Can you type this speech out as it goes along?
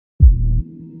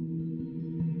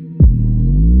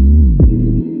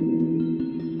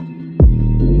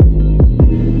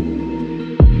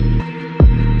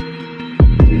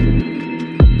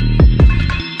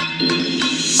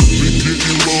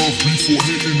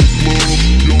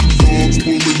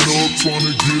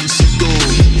tryna get us a dub.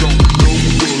 Counting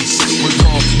numbers, like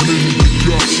how many you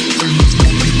got. And this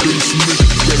monkey basement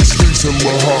that stays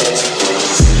hella hot.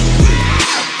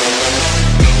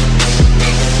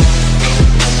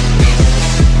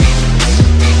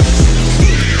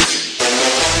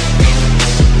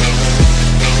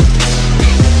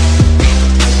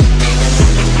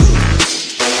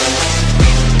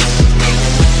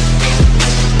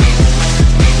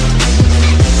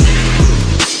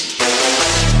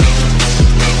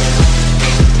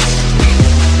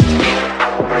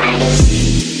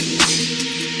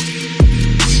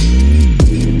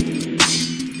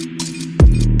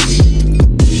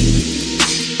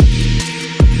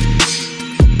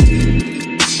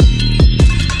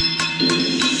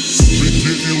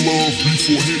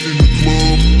 Before hitting the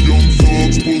club, young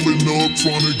thugs pulling up,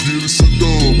 tryna get us a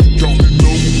dub. Counting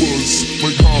numbers,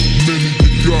 like how many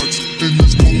you got. In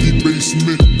this monkey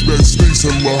basement that stays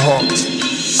hella hot.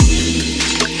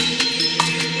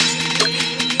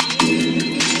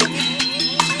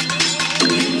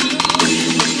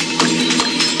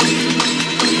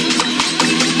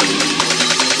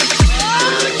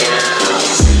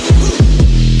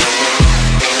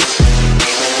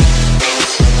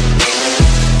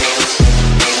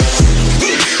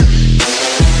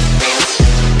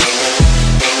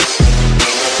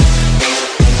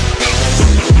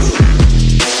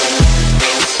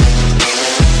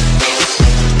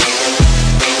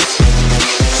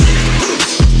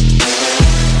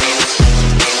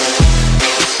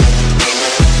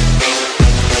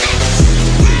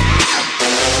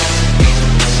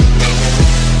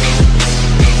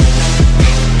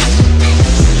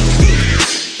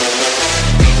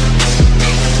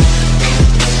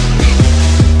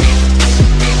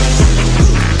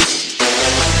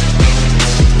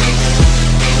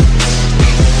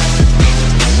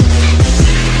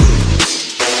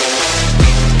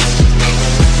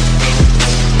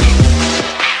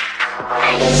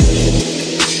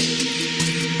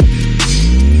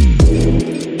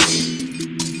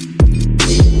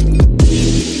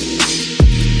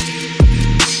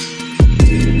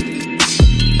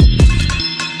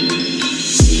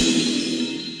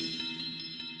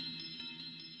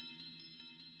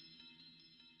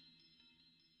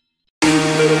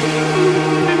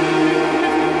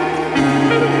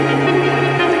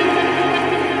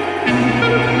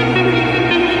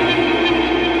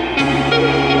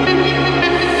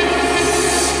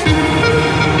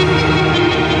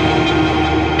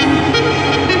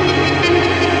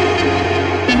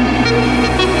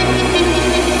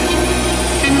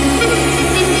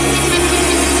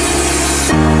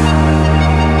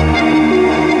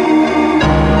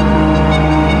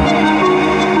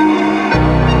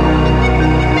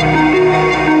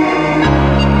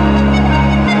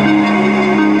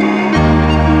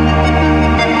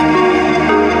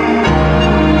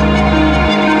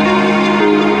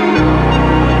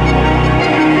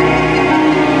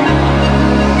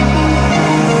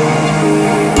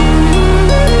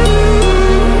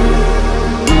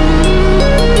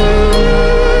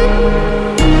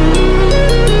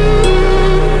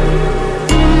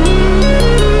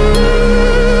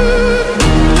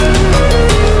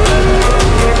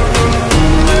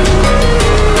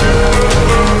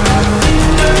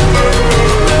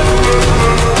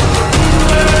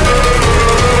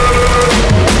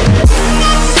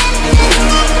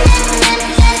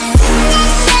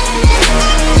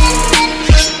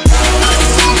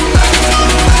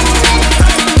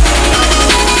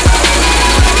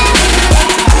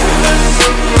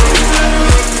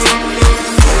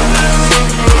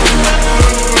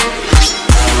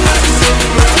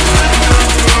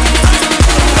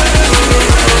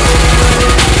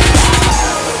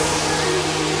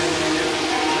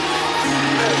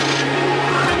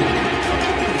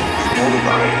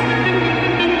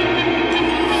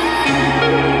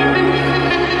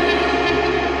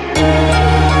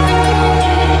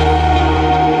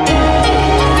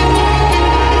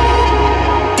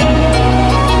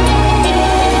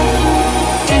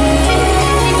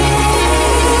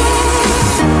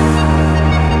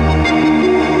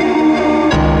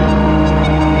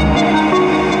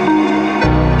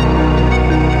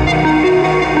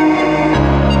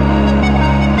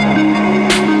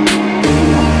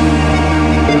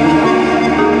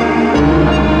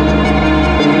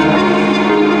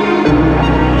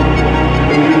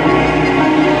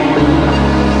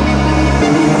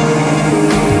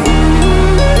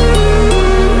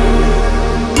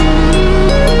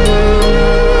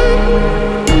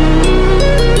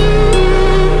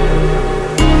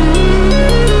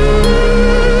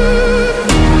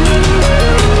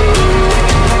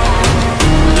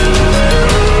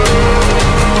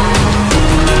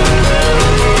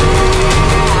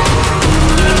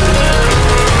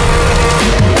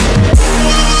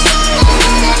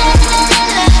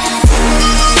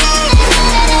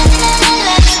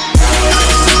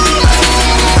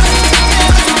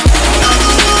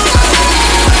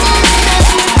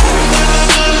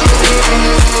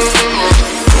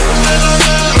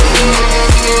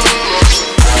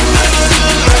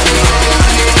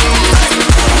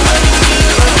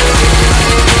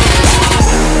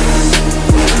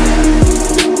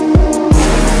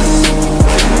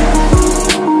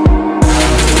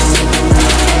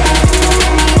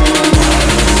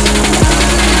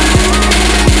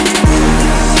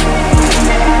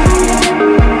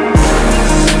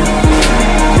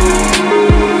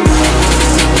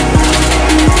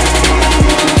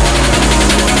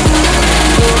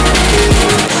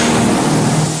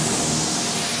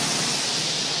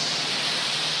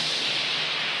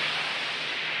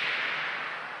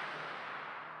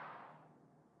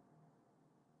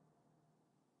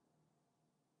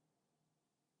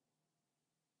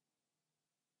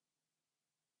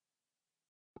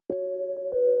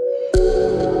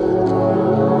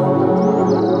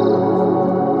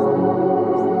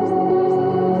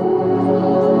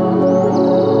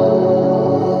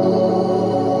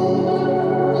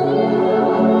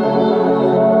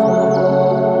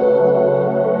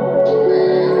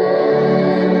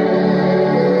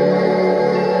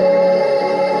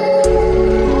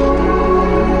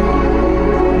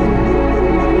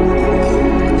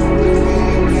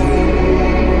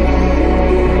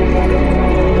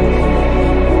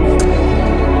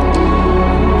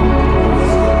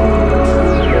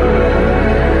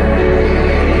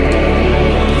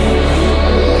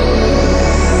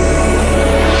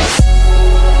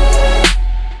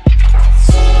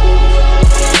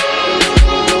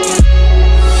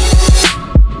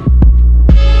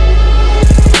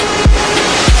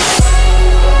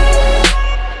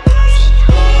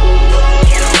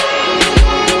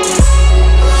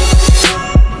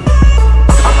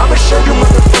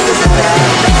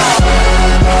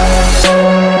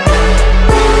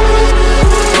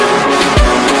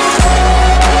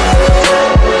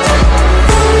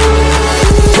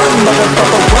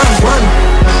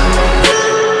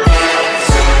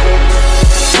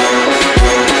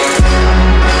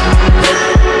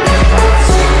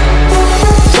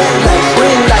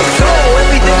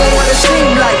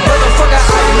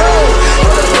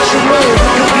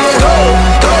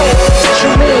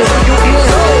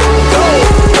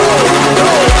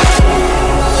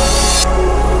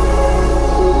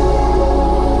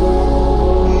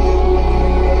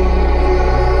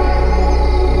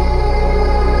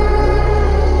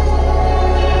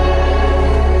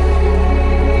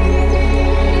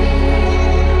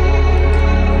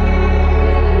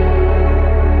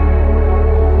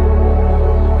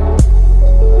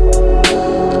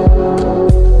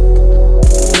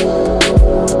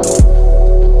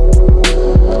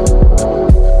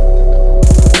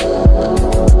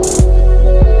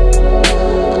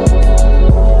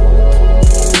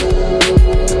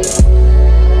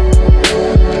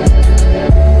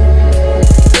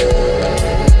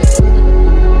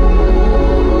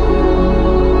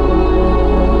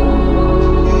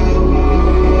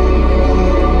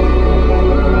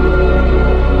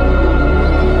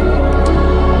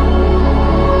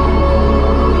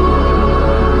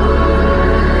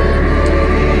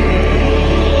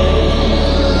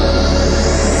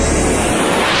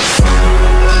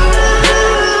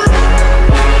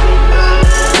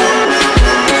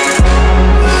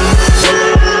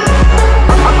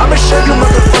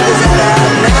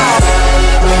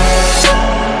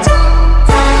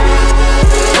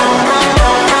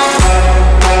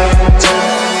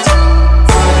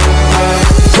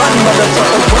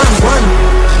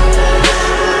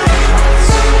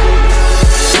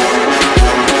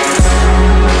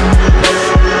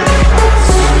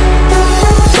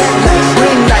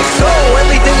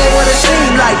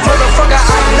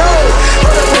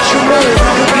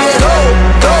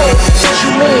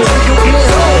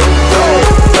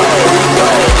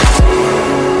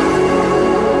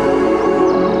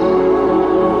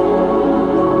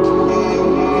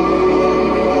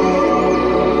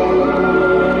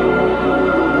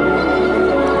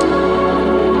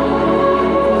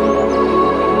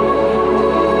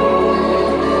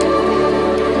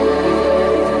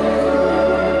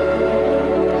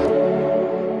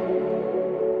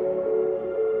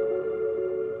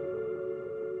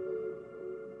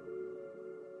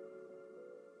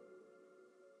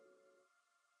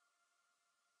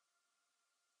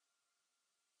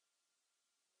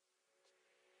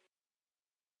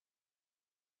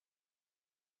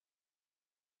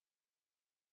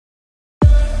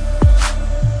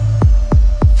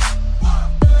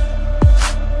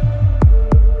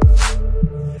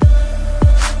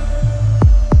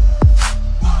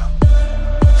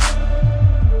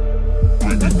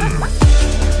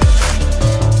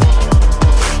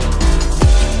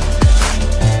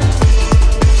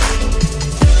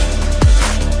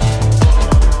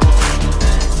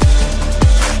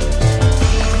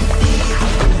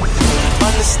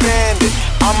 it,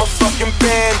 I'm a fucking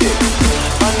bandit.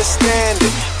 Understand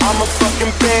it, I'm a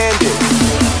fucking bandit.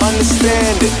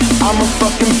 Understand it, I'm a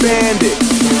fucking bandit.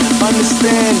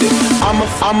 Understand it, I'm a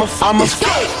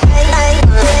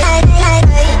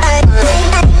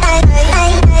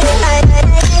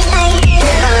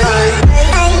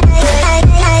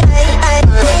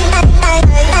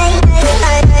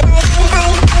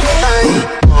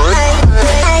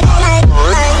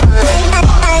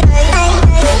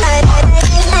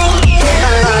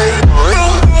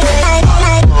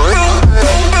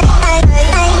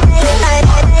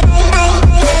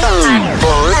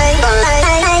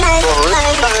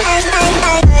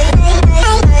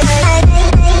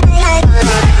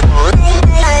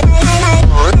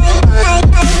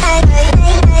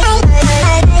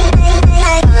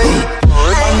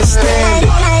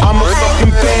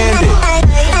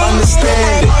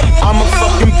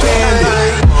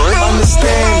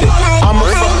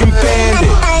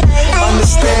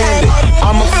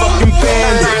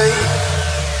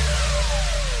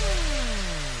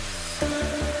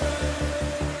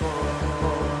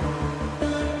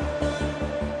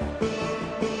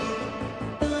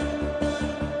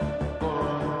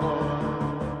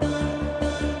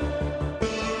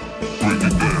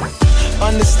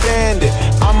Understand it,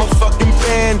 I'm a fucking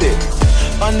bandit.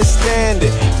 Understand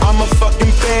it, I'm a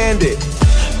fucking bandit.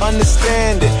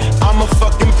 Understand it, I'm a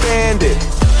fucking bandit.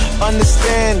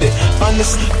 Understand it,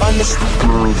 understand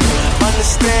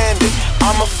it,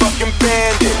 I'm a fucking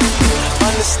bandit.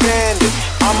 Understand it,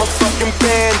 I'm a fucking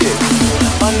bandit.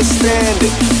 Understand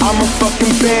it, I'm a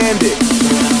fucking bandit.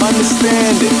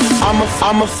 Understand it, I'm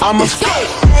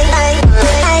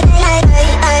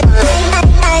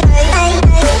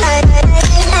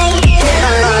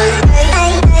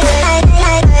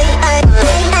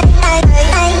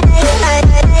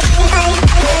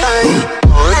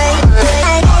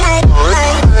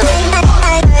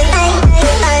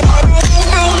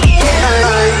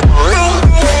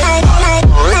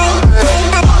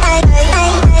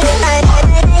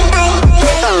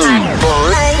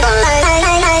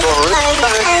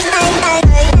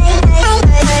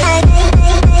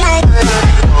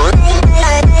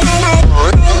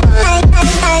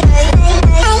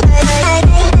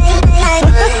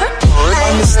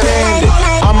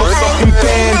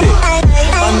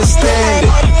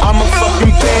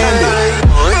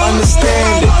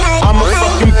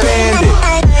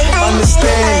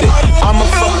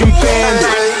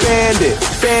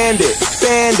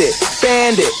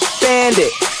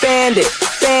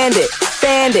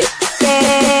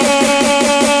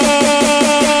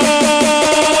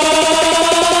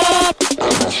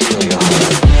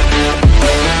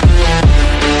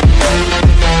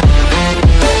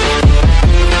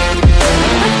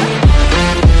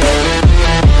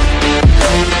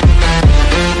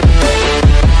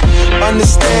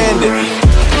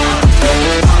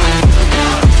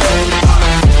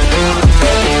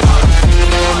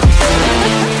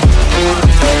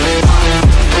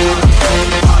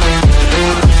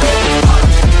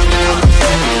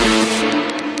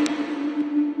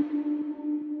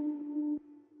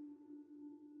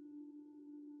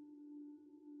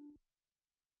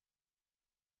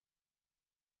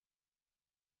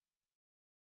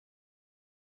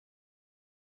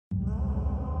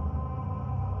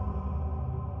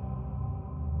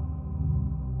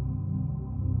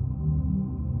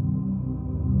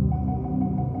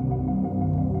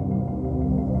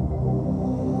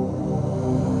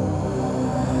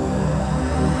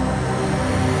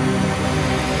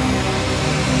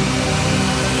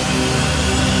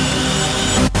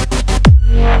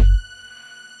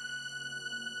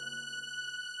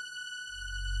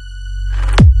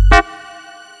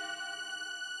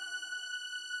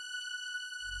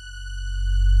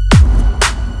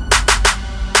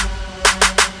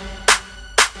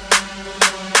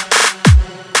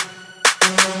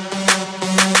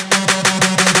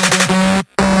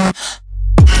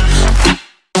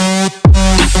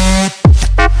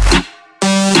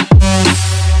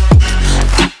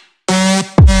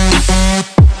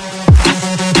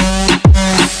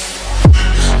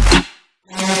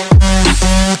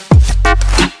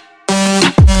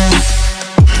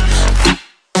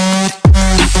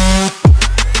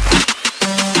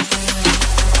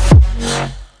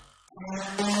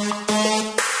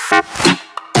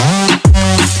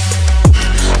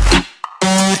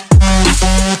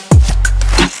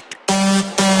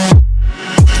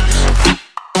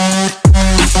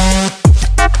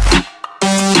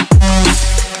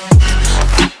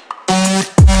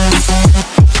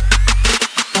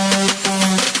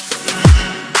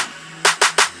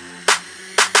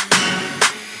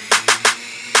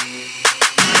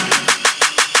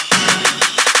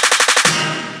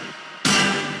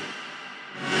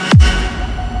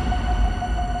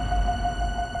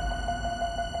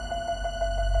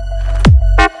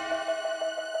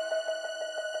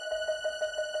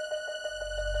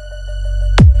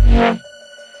Hit it,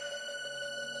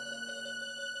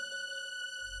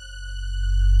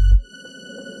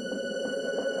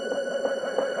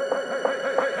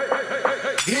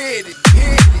 hit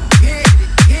it, hit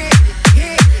it, hit it,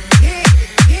 hit it, hit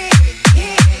it, hit it,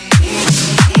 hit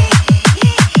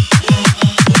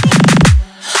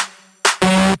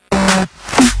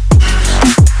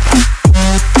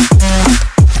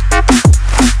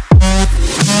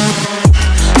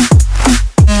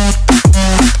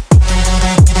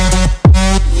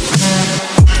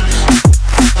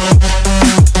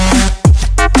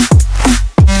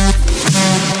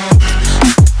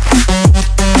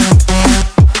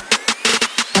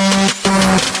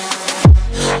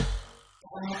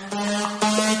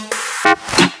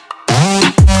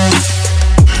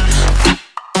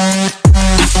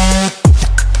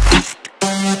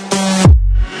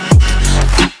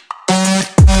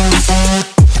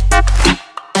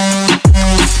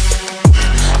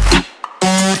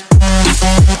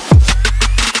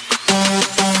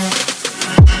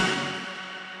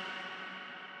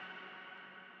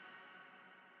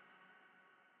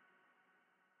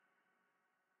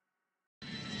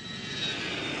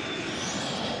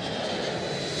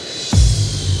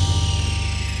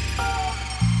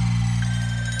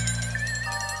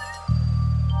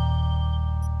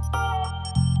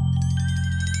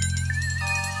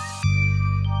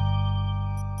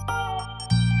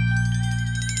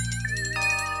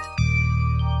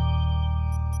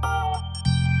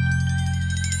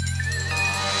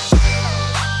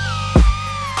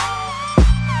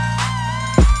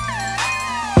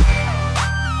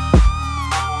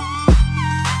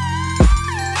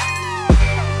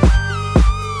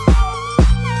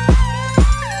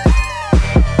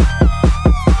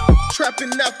Trapping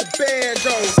out the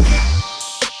bandos.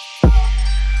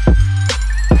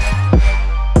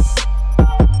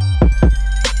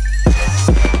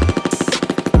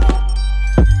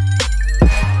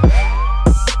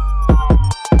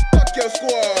 Fuck your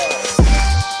squad.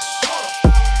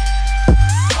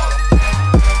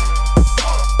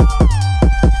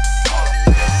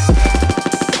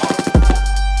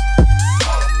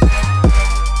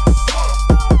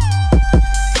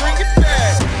 Bring it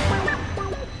back.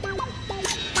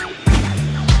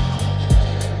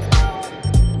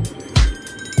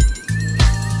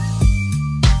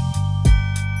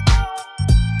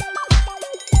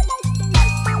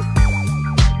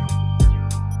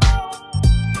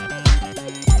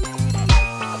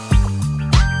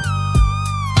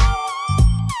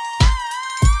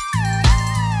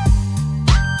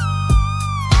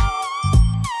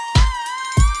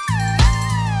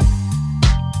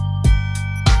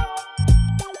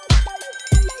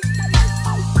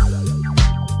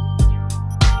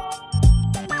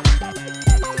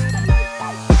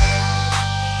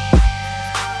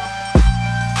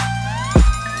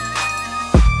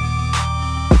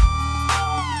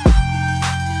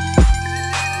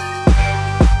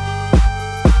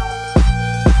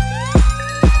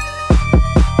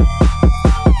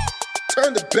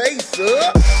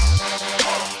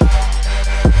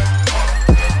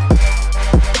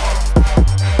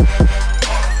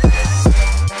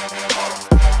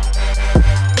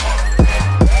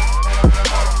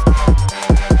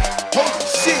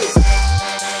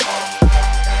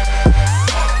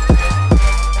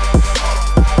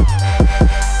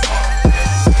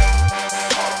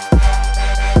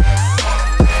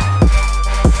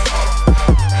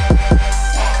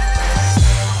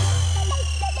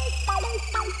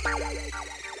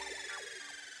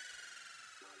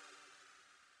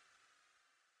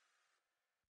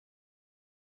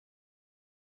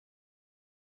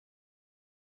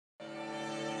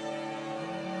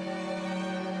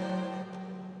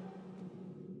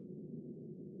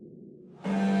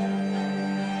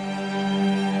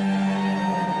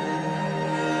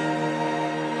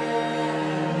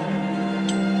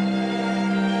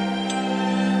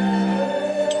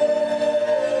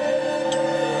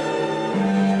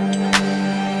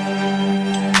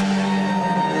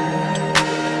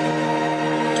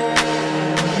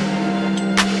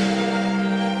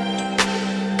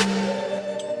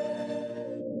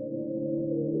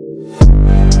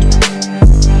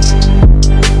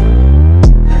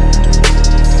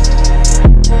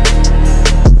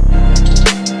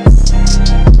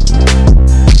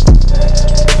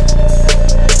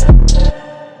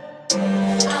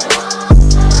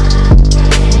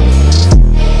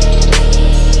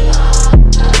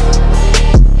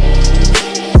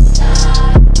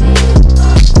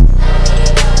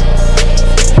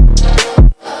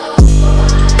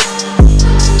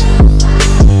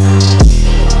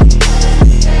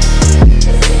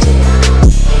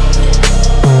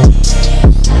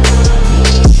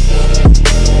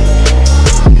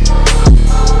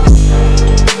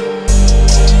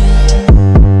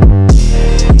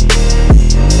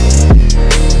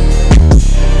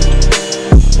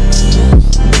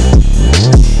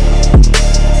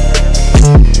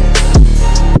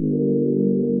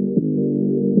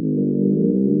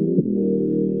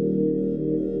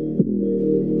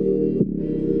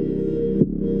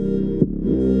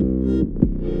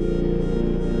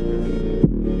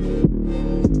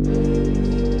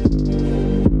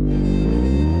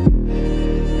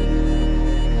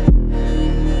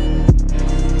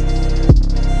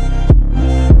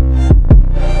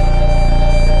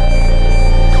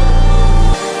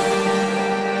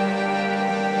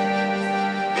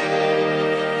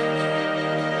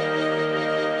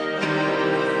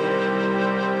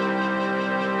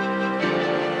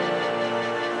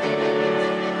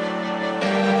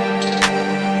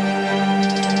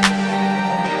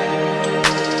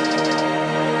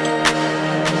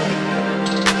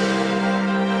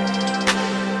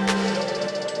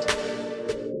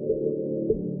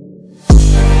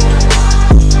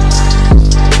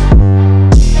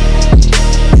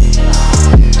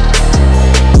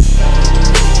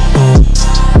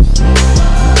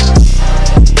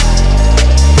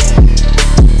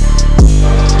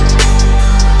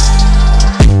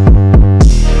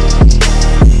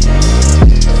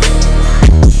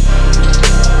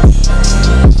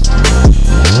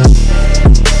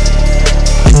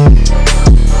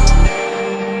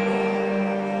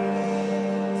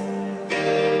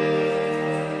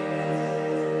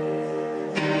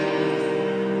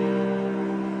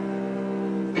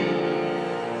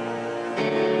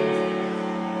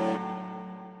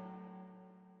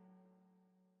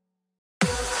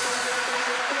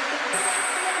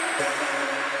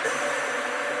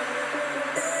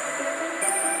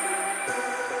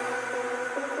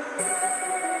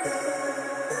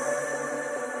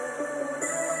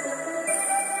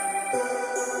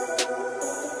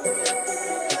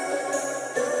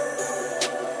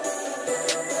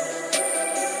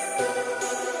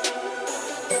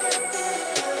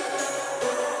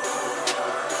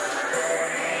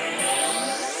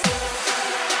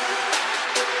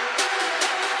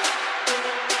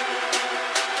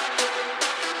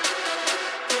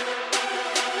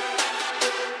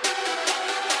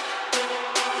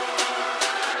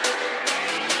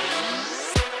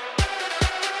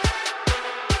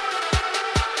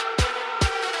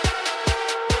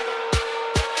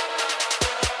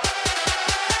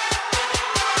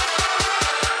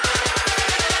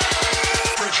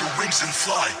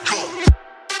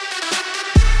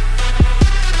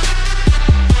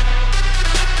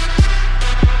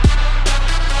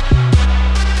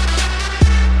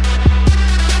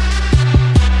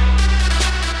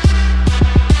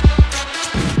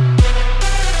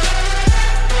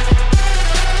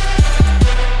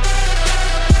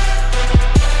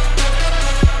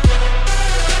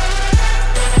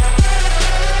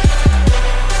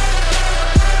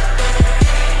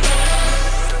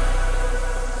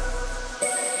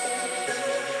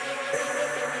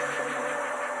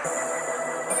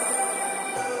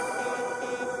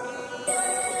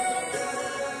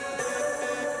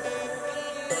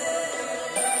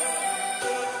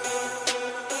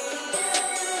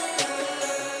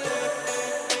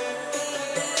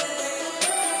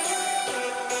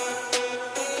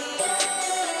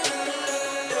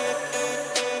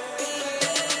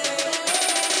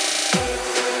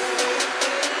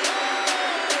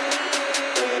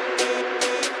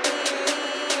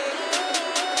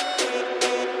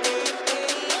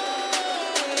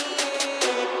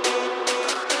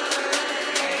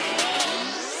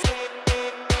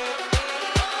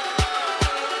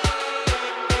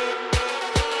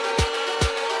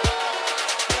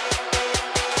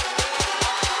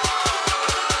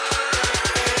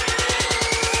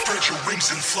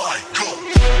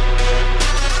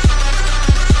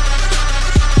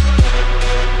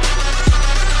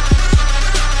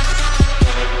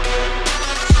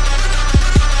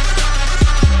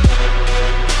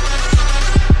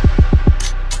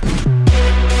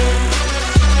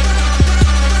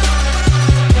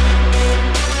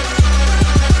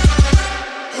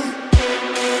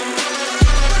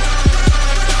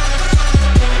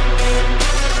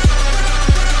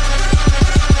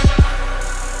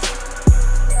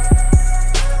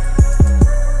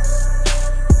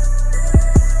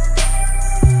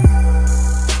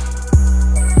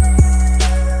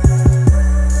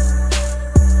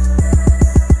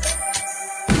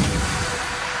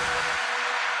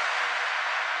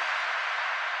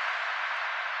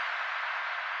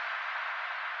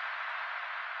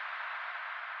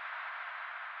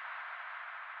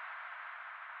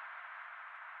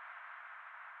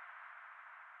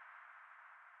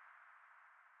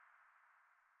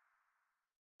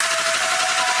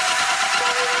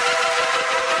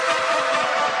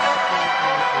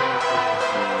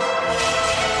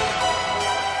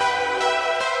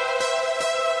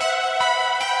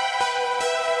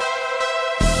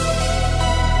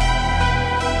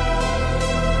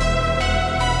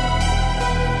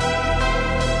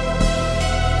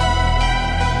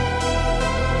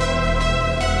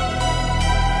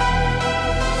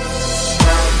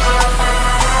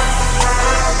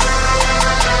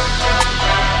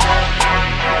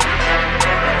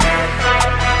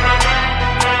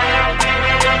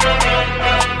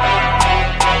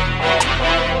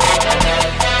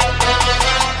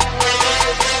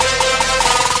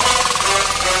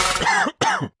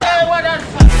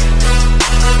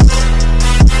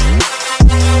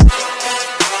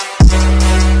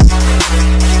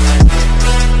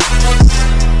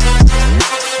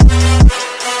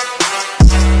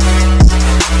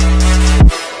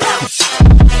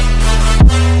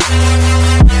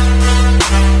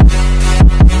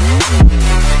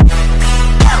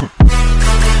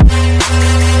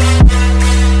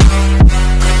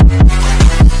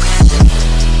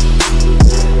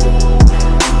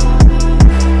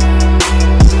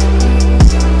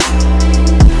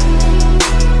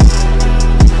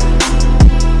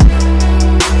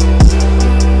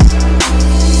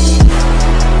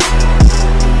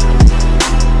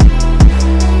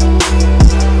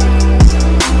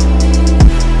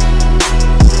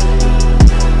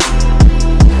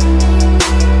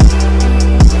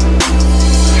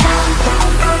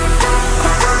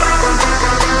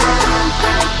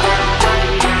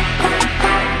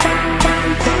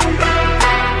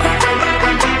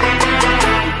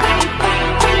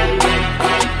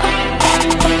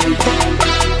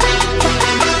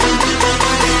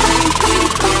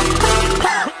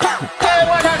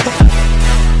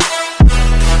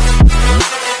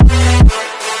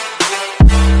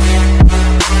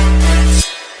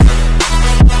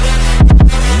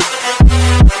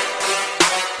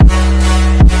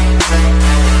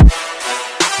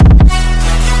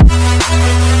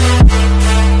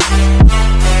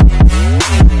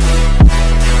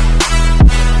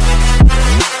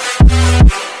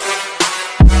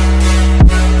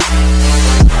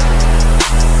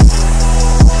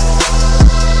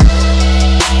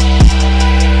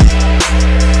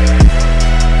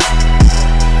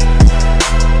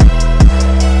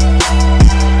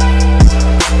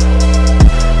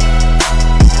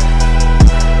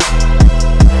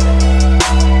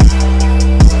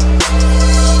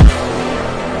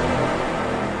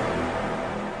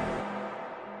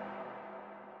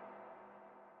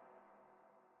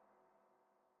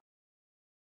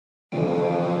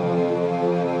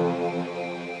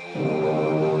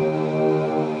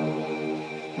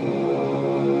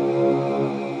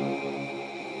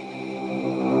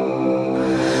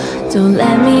 Don't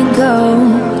let me go,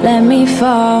 let me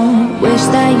fall. Wish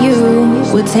that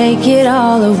you would take it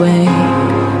all away.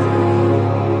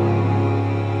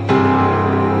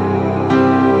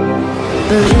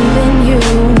 Believe in you,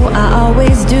 I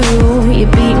always do. Your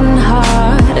beating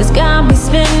heart has got me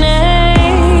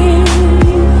spinning.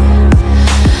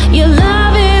 Your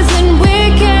love isn't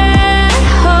wicked,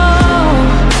 oh,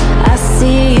 I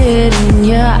see it in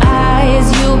your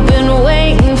eyes. You've been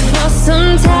waiting for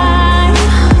some time.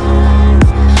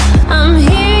 I'm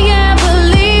here, yeah,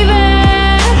 believe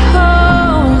it,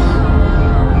 oh.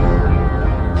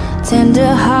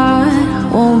 Tender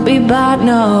heart won't be bought,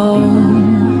 no.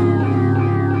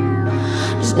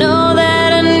 Just know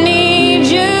that I need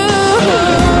you.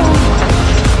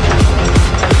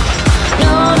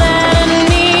 Know that I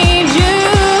need you.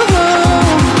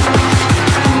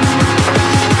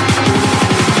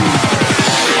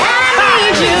 I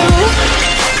need you.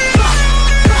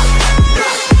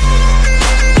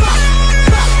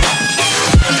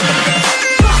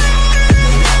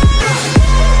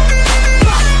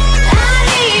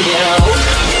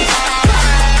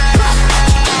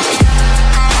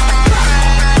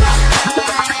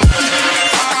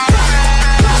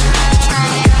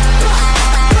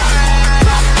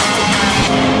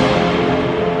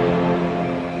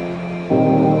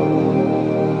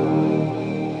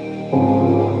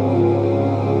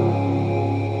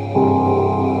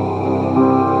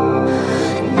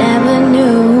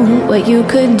 What you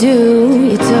could do,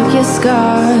 you took your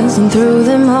scars and threw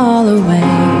them all away.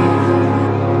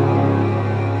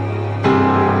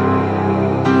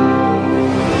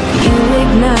 You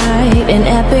ignite an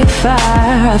epic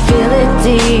fire, I feel it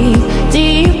deep,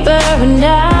 deeper, and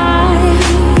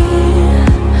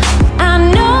I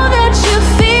know that you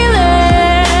feel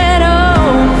it, oh,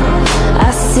 I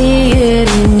see it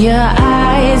in your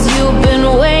eyes. You've been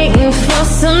waiting for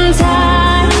some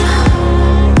time.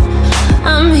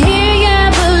 I'm here, yeah,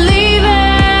 believe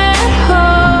it,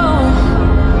 oh.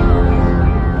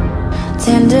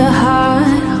 Tender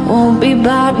heart won't be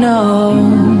bought, no.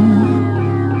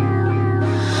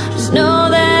 Just know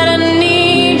that I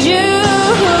need you.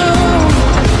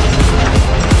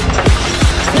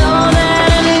 Know that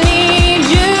I need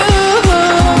you.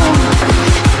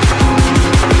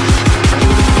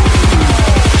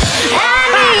 I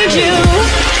need you.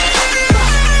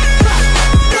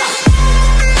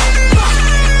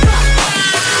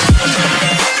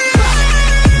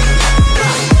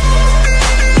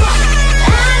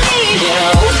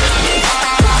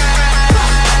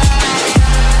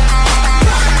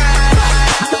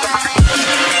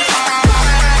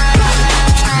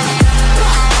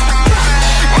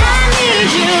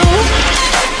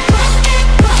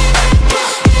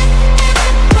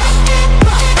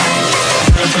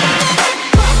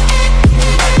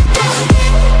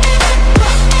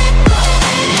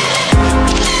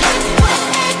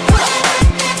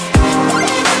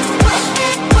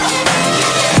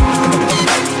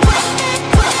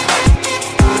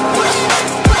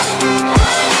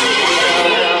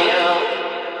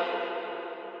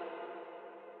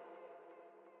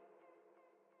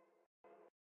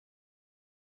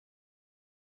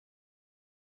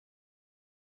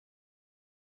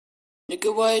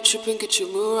 Nigga, why you tripping? Get your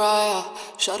Mariah.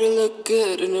 Shawty look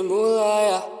good in the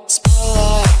moonlight.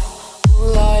 Spotlight,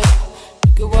 moonlight.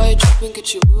 Nigga, why you tripping?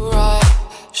 Get your Mariah.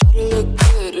 Shawty look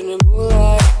good in the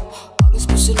moonlight. All these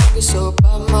pussy niggas so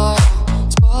bad, my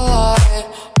spotlight,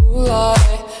 moonlight.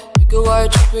 Nigga, why you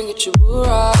tripping? Get your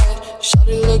Mariah.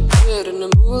 Shawty look good in the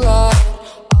moonlight.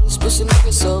 All these pussy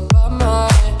niggas so bad, my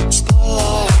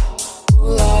spotlight,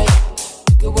 moonlight.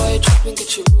 Nigga, why you tripping?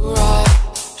 Get your Mariah.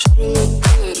 Shawty look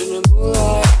good in the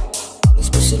moonlight. All these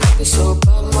pussy niggas so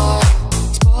bad, my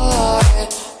spotlight,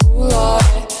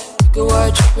 moonlight. Nigga, why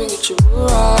you tripping? Get your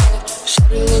moonlight.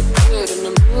 Shawty look good in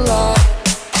the moonlight.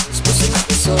 All these pussy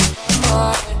niggas so bad,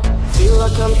 my. Feel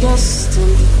like I'm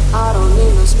destined. I don't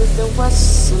need no Smith &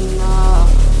 Wesson now.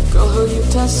 Girl, who you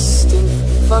testing?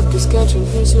 Fuck is catching,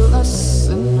 here's your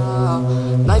lesson now.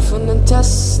 Knife and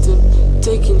intestine,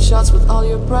 taking shots with all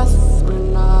your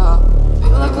brethren now.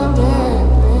 Feel like I'm dead,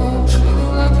 man.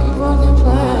 Feeling like you broken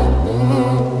plan,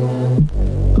 man.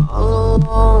 All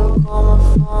alone, call my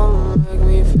phone, make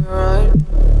me feel right.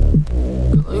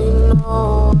 Girl, you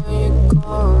know when you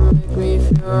call, make me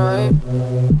feel right.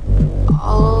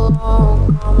 All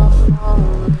alone, call my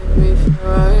phone, make me feel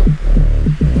right.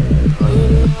 Girl, you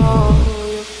know who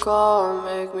you call,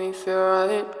 make me feel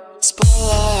right.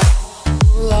 Spotlight,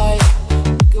 moonlight.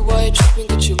 Nigga, why you tripping?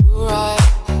 Get your mood right.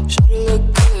 Shawty look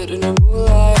good in the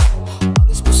moonlight. All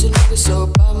these pussy niggas so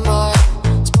bad, my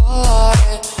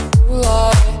spotlight,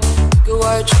 moonlight. Nigga,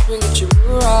 why you tripping? Get your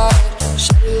mood right.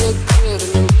 Shawty look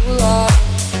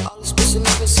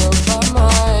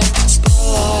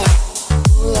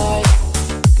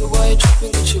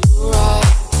tripping, get your mood right.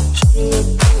 Shawty look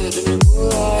good in the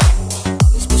moonlight. All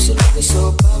these pussy niggas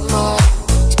so bad, my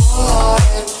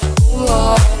spotlight,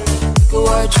 moonlight. Nigga,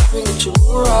 why you tripping, get your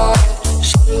mood right.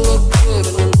 Shawty look good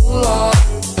in the moonlight.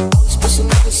 All these pussy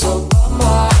niggas so bad,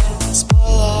 my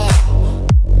spotlight,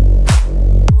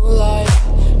 moonlight.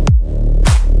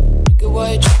 Nigga,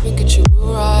 why you tripping, get your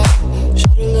mood right.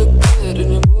 Shawty look good in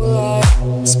the moonlight.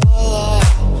 Spotlight,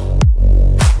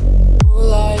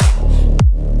 moonlight.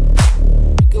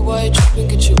 Nigga, why you tripping,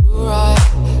 get your mood right.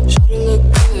 Shawty look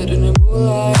good in the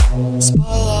moonlight.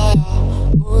 Spotlight,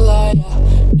 moonlight.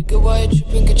 Nigga, why you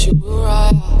tripping, get your mood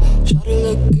right. Shawty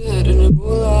look good in the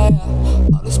moonlight.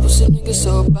 All these pussy niggas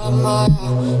so bad, my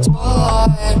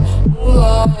spotlight,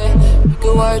 moonlight. Nigga,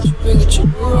 why you tripping, get your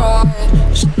mood right.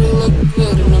 Shawty look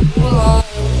good in the moonlight.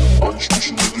 All these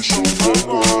pussy niggas so bad,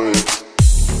 my.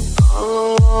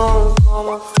 All alone, call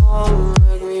my phone,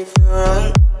 make me feel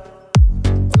right.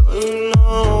 Don't you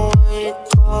know when you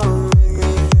call, make me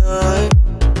feel right.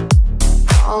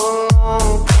 All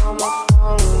alone, call my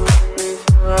phone, make me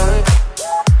feel right.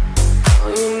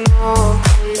 Don't you know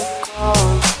when you call,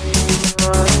 make me feel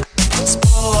right.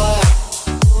 Spotlight,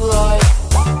 moonlight.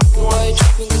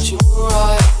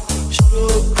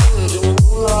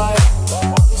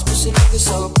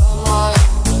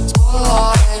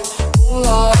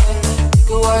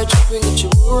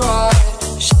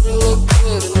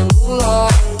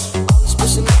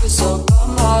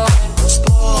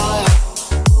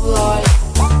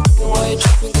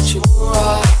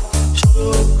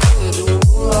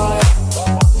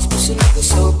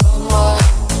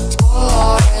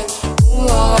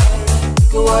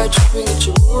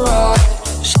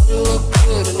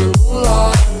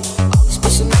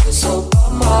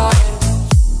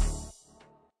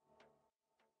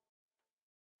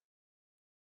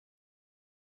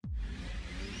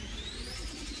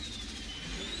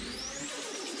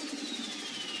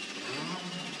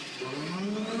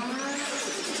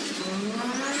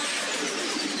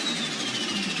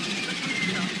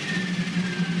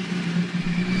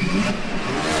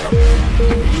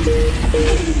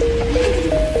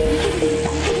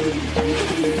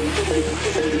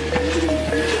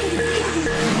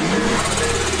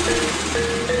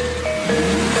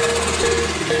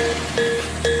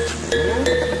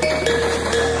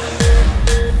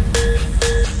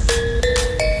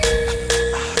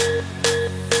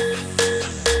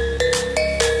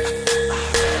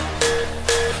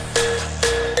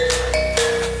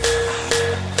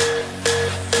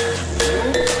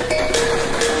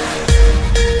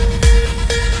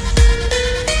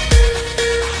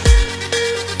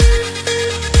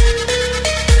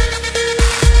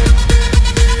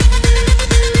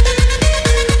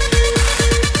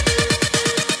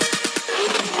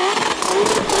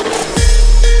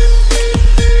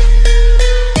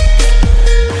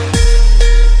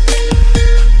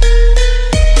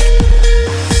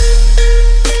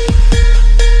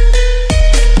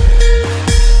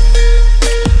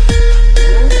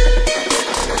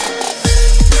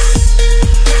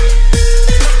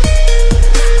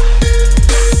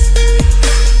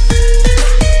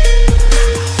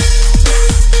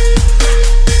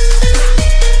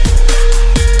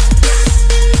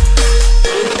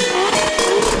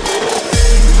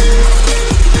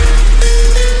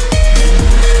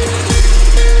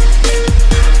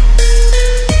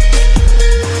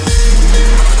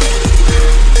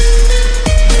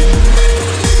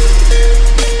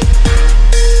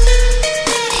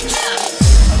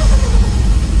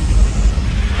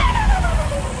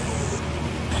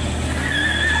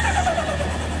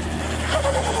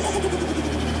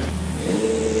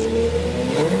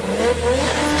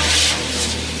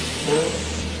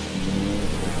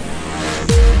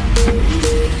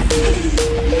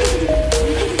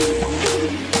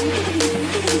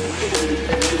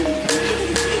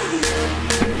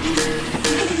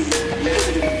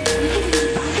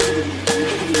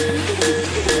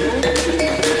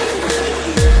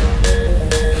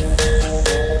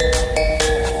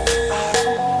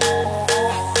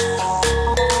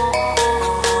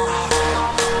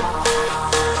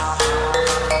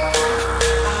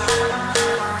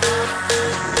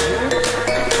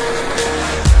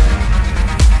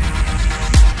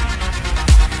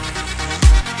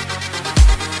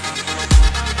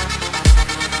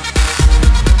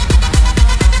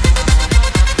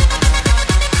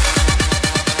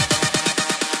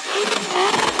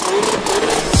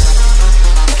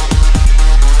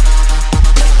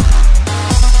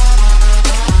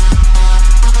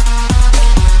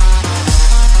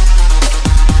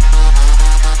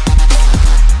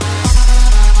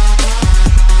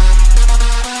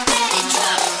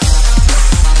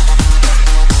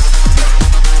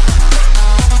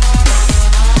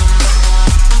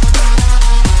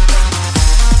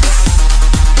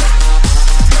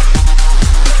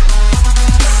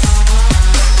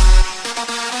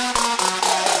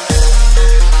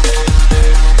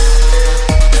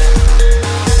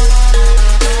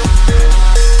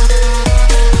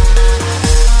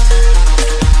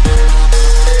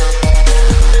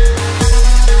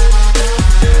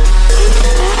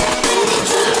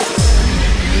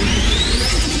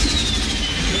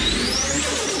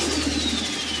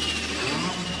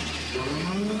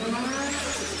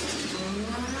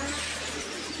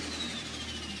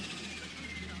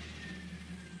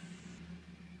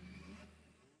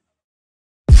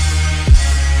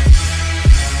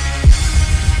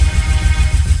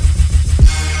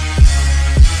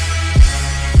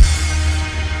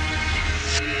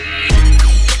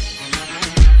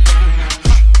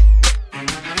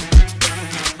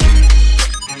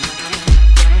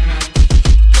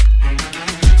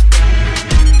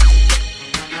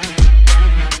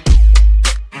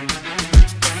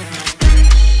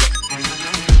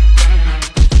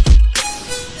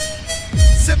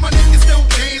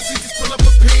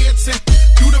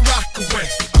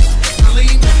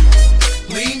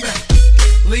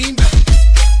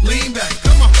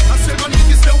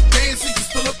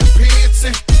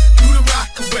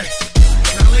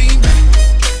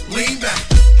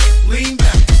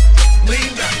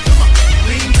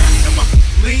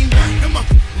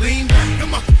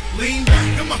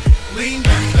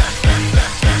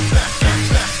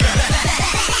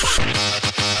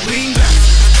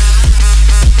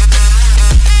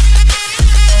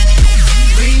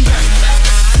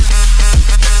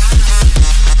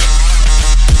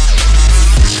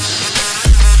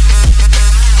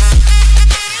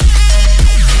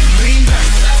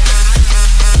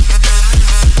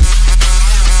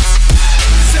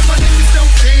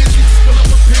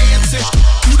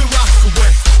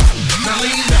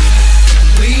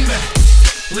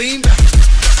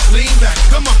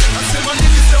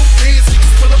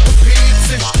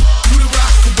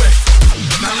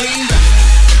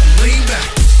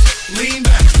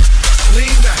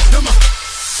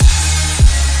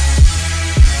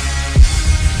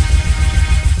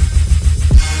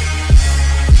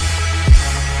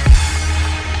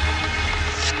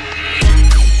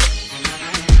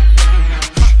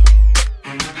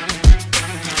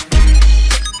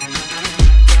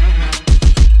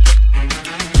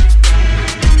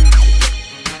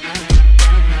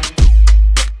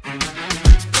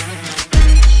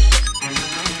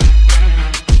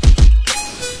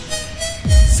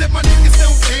 said my niggas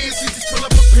don't dance, we just pull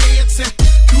up our pants and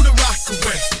do the rock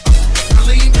away. Now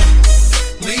lean back,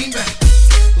 lean back,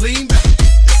 lean back,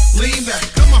 lean back.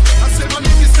 Come on. I said my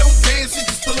niggas don't dance, we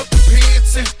just pull up our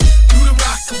pants and do the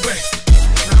rock away.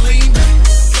 Now lean back,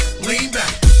 lean back,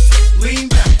 lean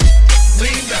back,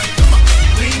 lean back. Come on,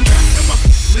 lean back, come on,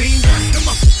 lean back, come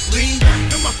on, lean back,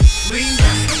 come on, lean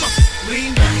back, come on, lean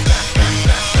back, back, back,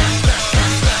 back, back,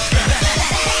 back, back, back.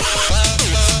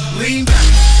 Lean back.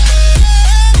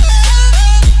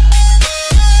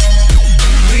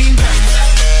 Lean back. Lean back.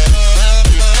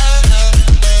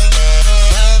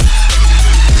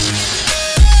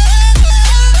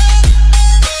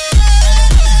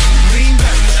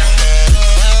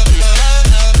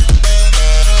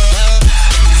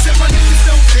 Said my niggas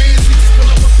don't dance, we just pull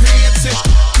up our pants and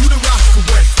do the rock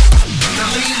away. Now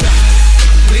lean back,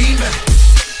 lean back,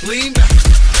 lean back,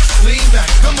 lean back.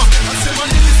 Come on. I said my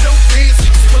niggas don't dance, we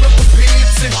just pull up our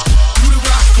pants and do the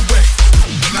rock away.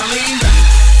 Now lean back,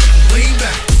 lean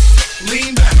back,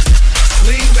 lean back,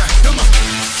 lean back. Come on.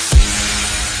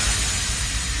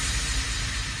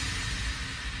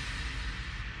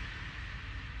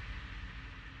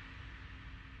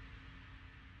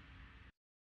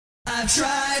 I've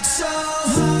tried so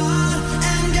hard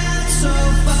and got so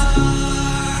far,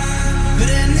 but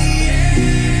in the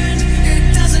end,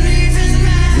 it doesn't even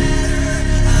matter.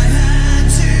 I had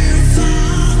to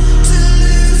fall to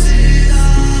lose it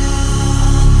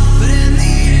all, but in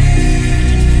the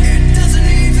end, it doesn't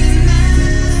even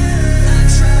matter. I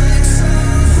tried so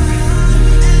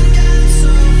hard and got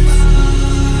so far,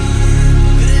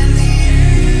 but in the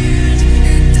end,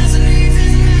 it doesn't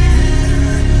even matter.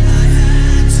 I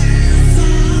had to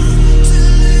fall to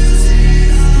lose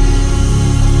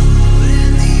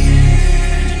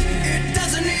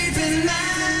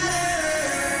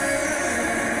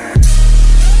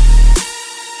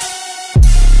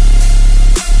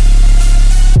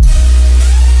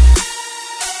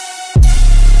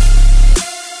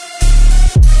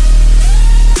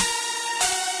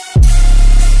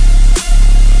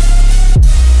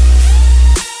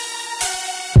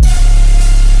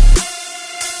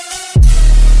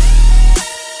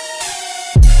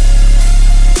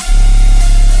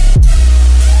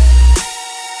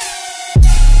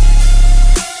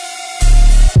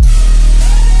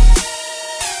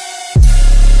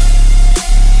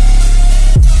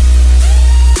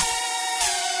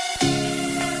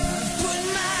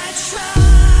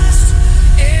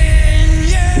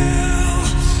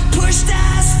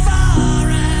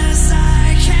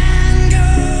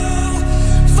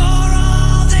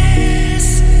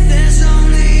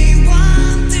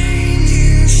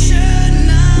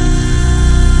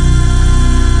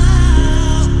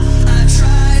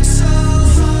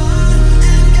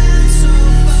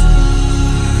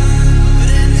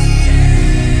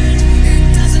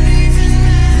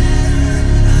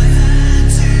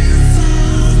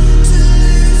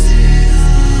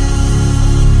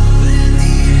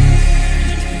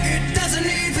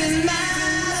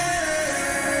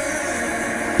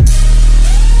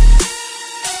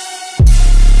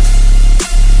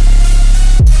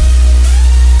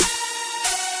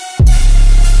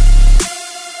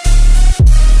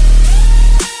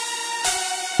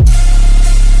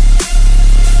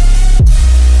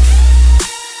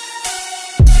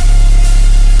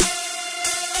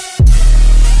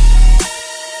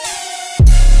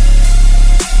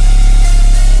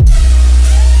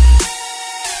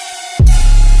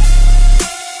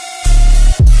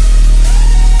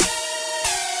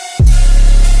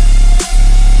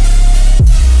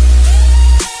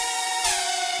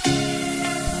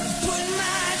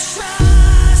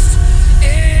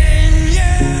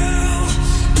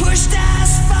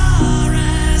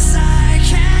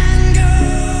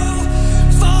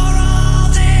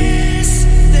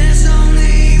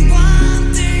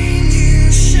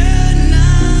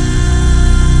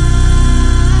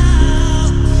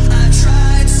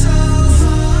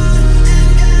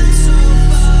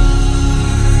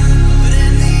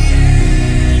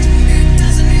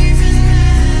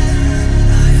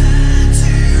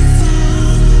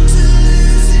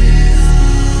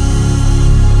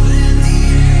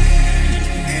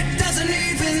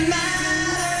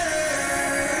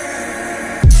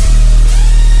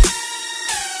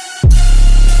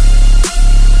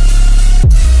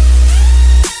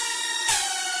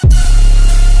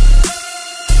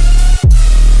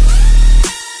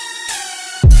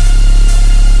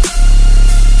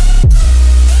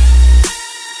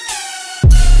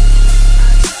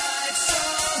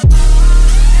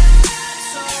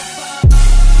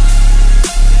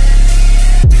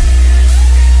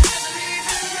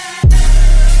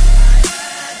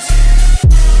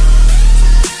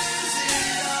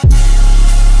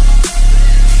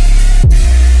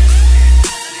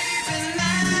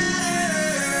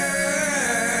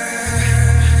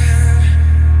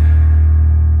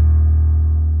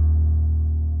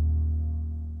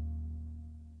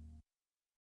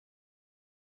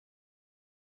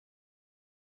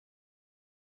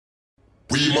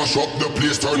We mash up the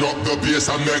place, turn up the bass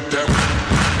and make them.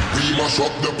 We mash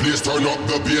up the place, turn up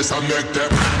the bass and make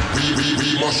them.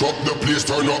 We mash up the place,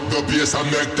 turn up the bass and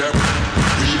make them.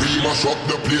 We mash up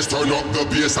the place, turn up the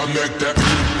bass and make them.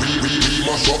 We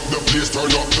mash up the place,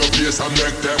 turn up the bass and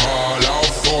make them all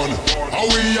have fun. How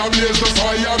we ablaze the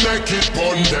fire, make it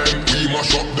burn them. We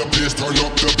mash up the place, turn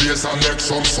up the bass and make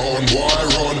some sound, boy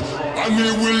run. And we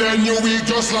will end your week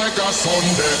just like a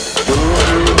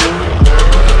Sunday.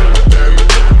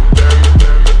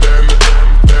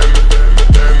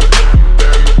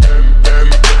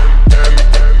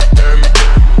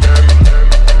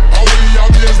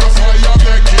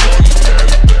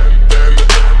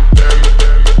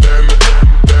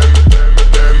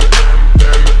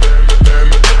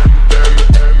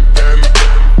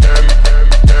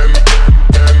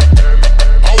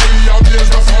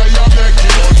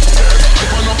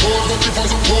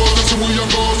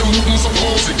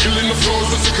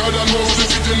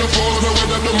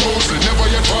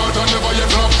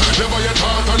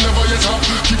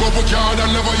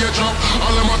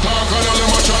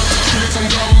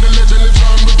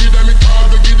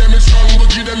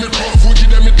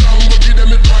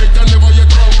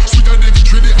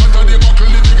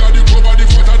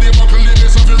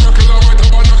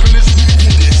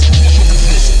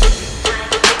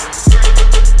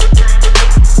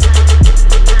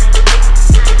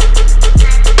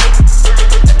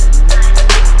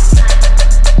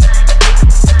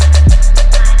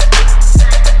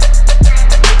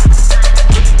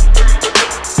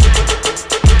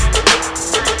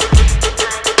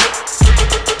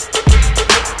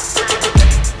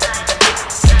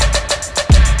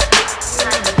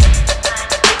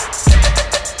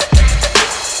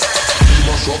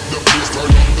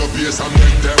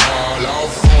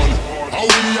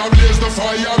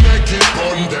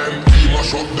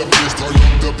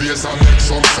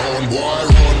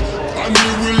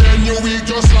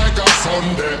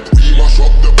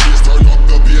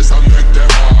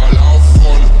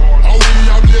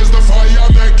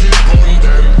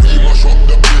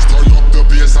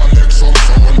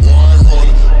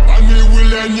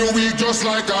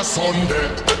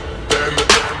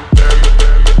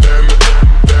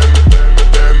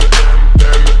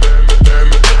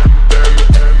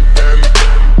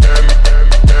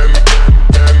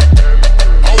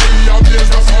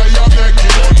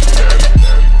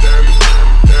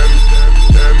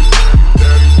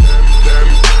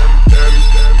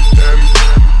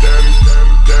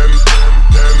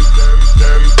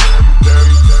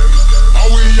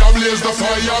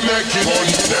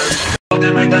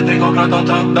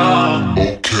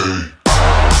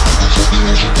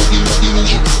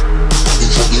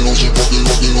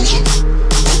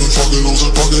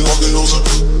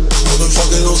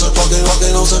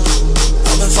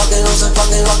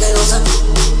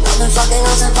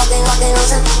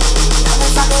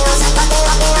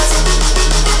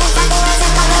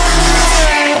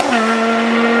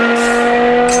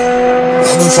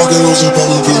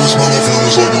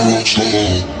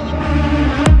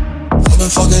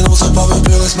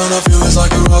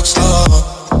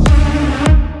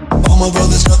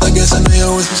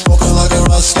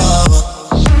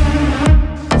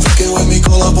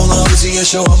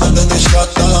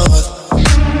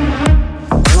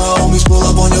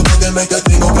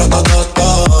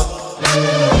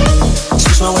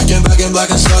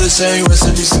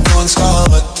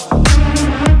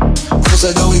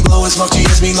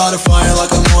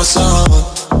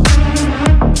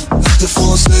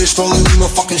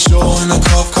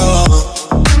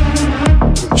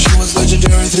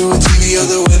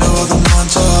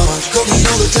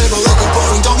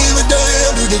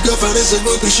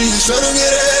 She's trying to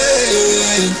get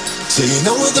in, singing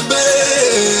on with the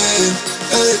band.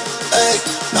 Hey, hey,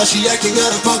 now she acting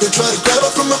out of pocket, try to grab her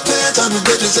from my pants. I'm the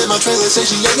bitches in my trailer, say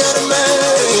she ain't got a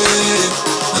man,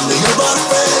 and they ain't about a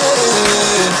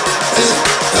friend. Hey,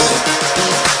 hey.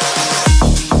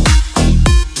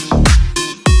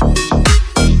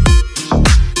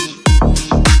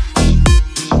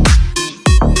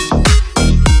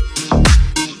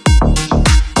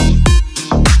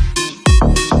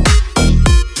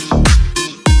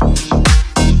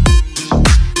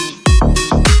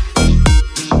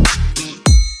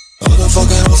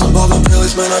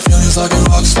 Man, I feel just like a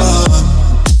rock star.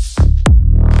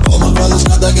 All my brothers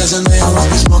got that gas and they all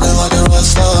be smoking like a rock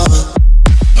star.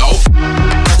 Nope.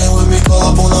 Fucking with me, call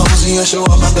up on the Uzi and show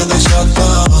up and then they shot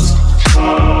down.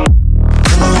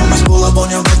 Then my homies pull up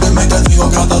on your block, they make that thing go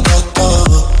grata-ta-ta.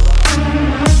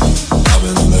 I've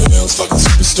been in the hills, fucking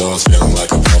superstars, feeling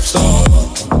like a pop star.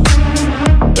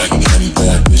 Backing any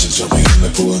bad bitches, jumping in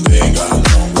the pool and they ain't got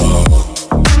no love.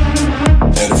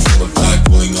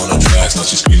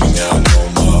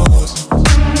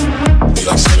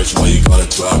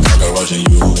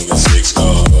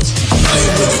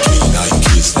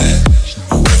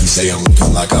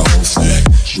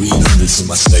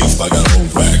 my safe, I got old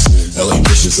racks. LA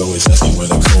bitches always ask me where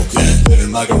the coke at.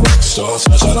 Living like a rock star,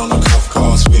 smash out on a cuff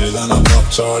car, sweeter than a pop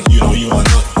tart. You know you are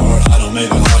not hard, I don't make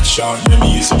a hot shot. Remember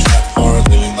you used to trap hard,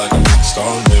 living like a rock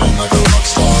star, living like a rock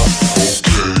star.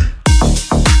 Okay.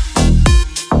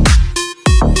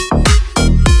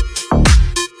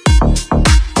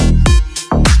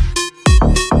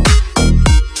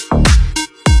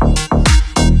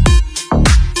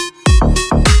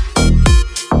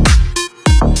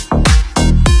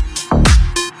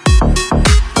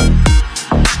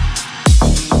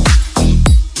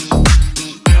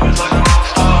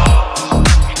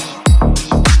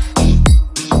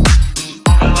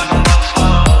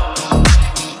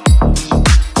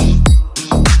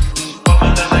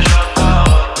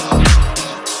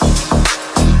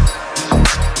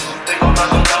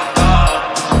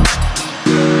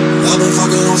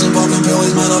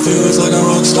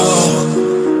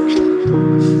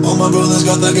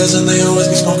 And they always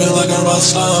be smoking like a rock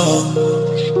star.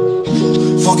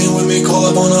 Fucking with me, call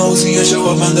up on a OC and show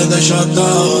up and then they shut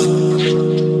down.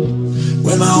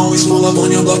 When my homies pull up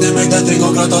on your block, they make that thing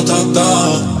go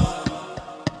grata-ta-ta.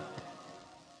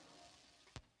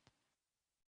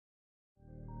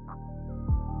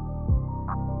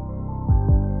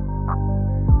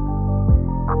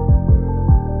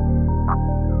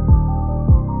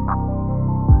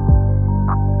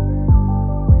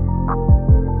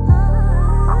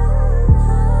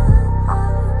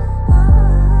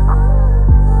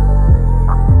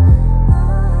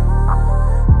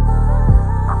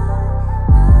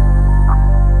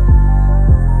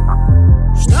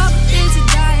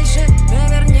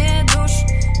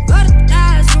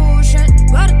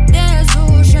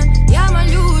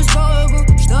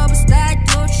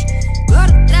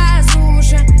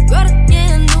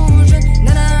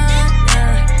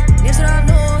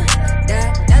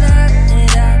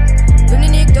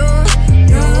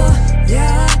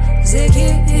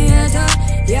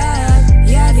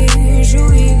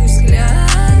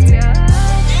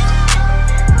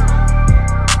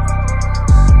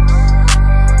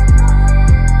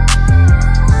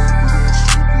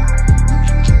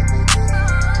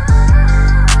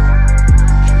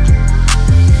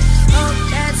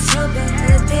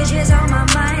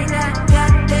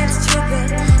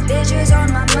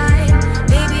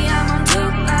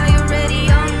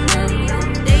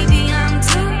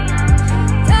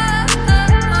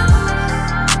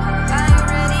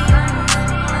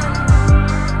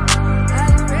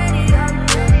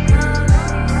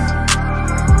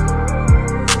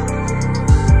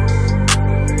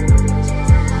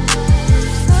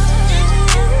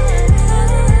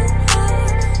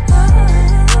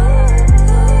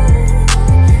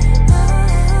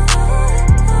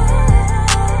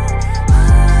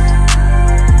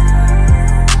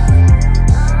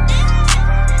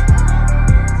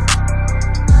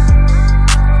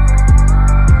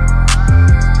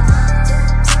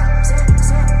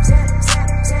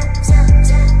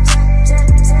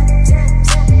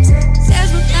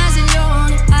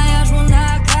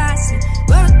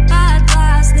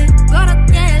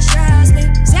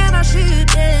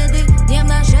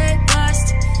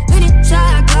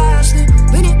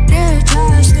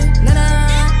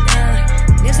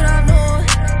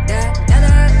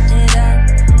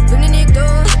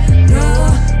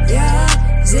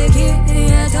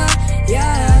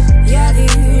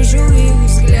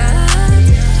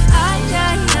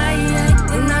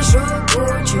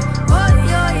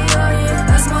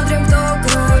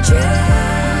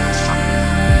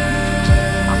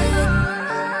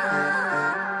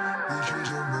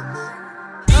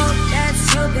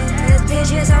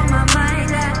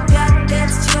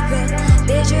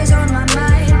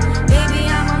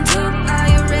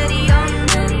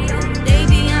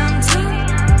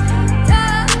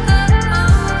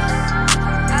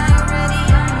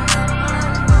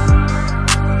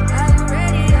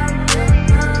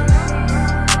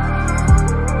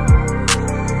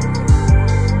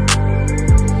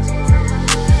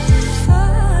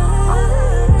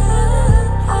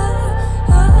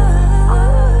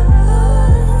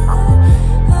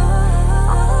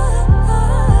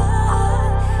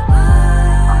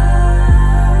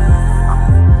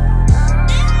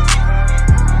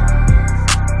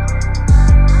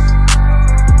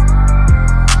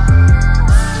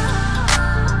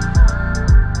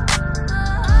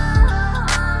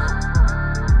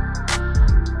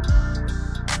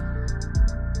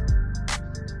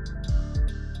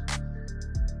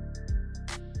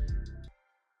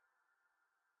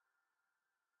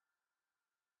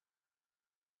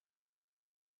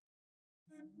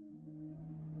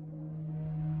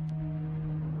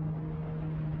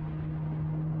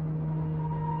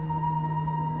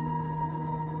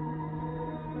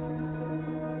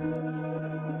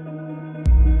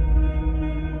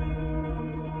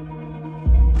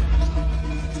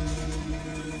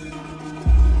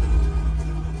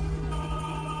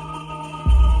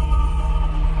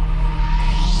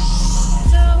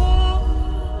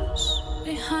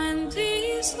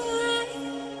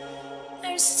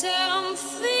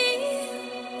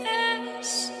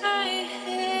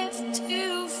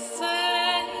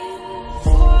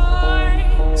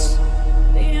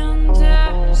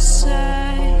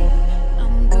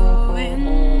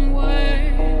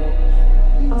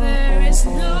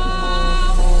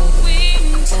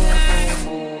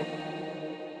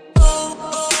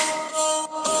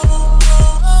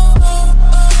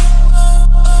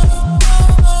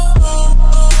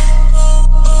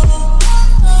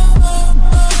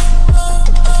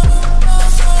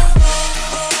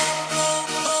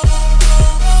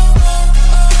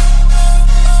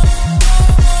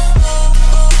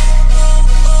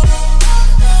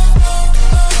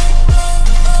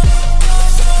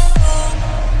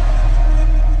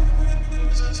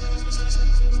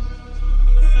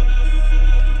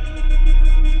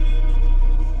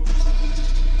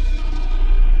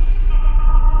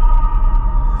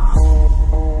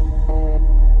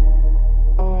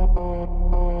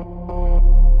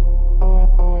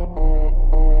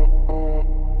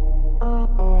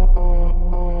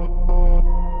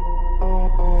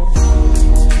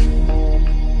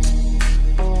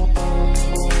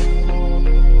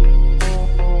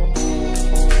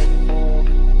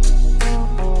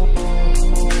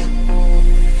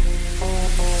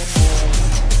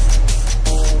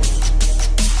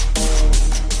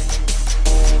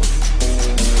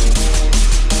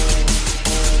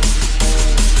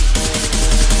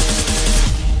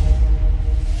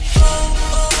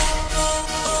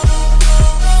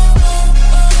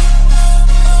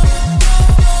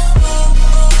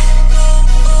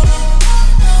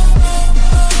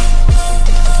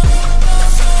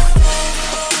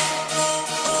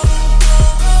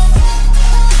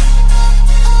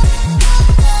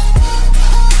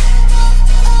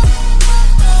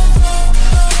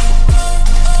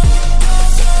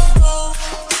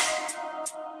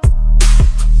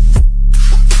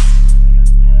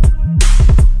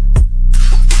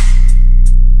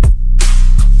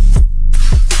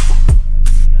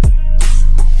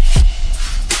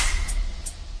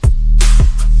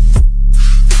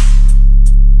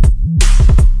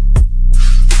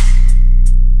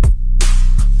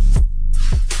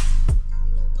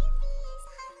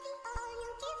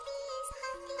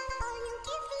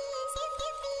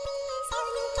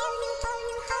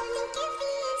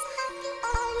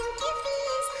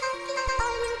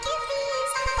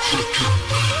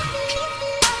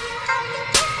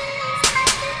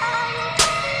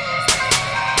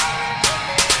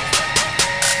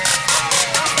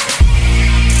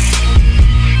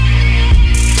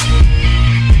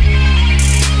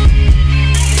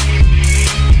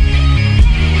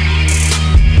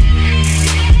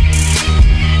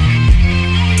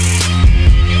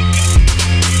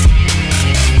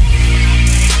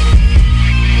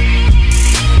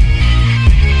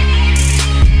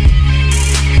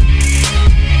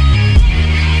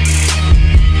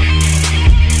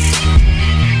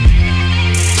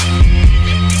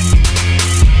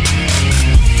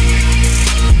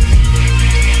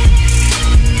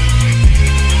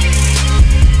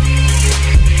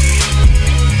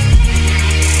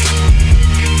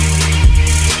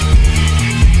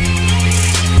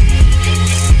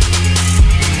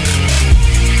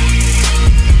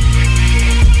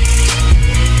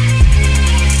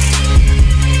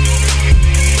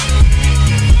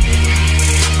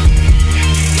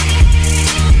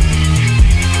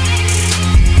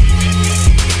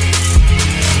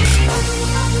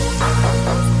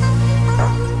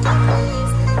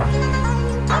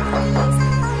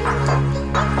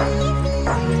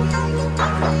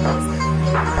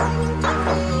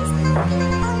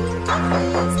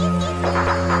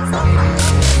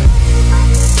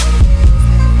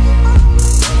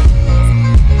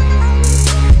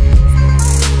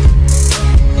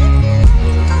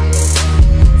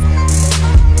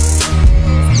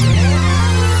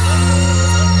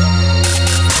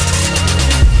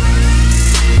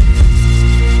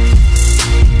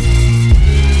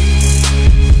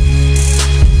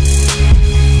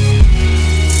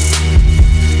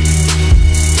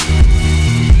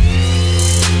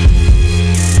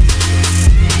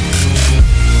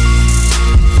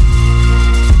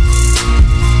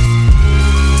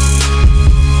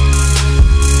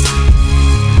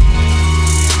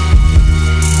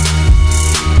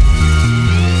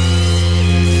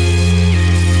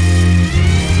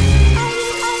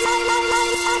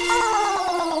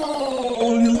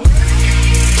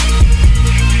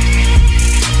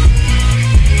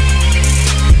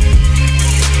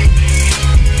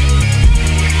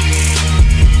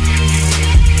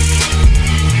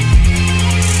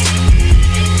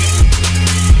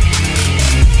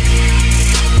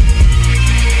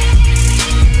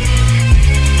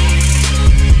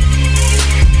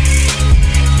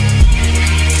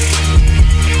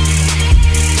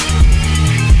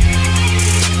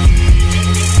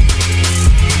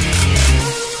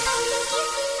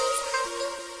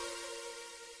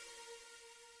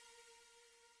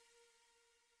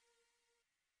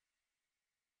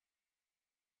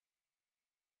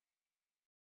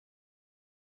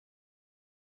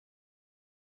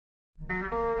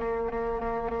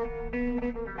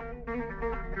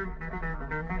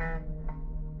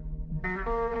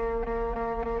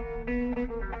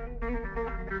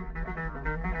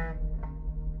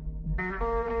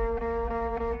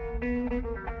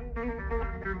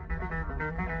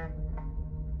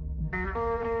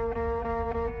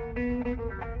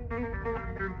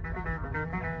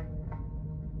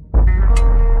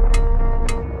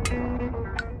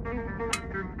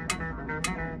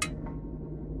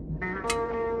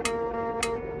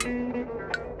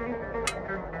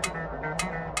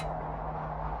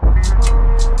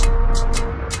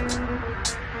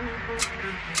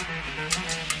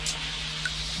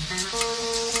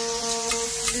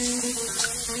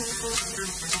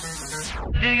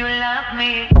 Do you love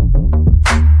me?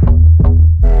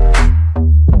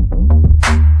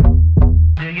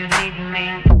 Do you need me?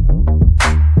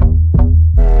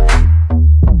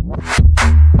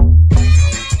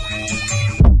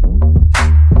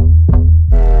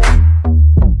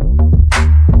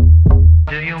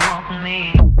 Do you want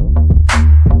me?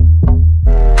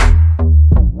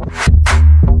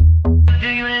 Do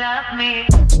you love me?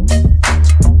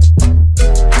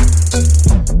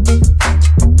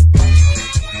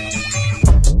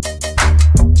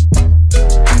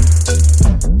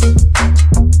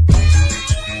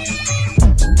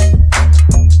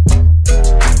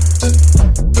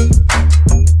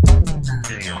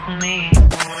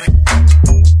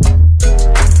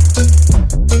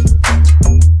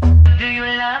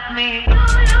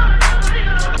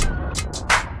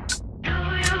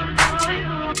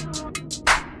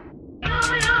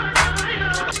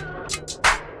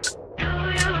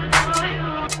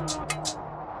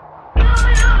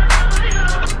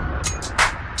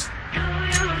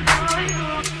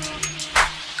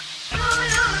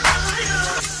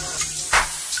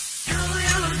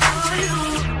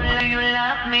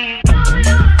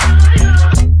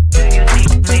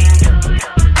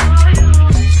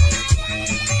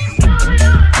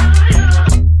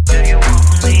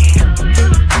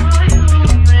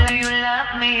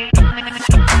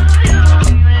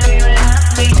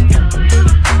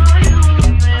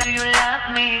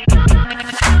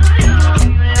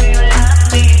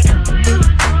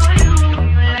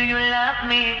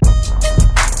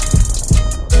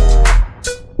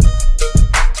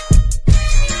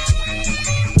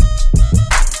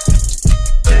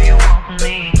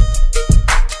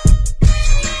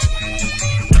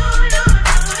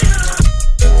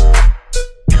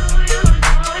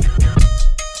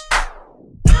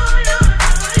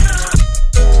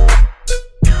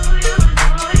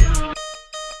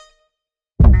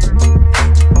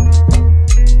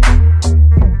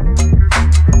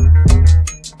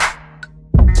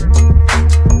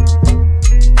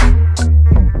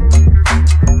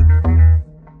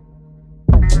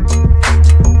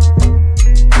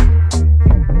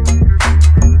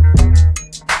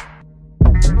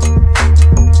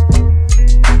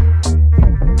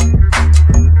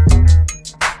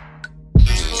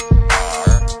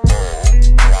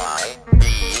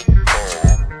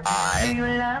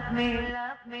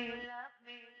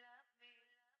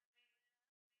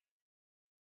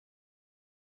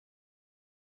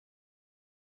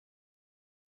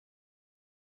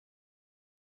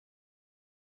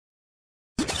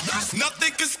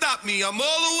 Nothing can stop me, I'm all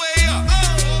the way up.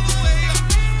 All the way up.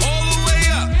 All the way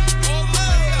up. All the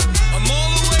way up. I'm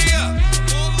all the way up.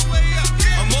 All the way up.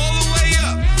 I'm all the way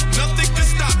up. Nothing can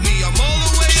stop me, I'm all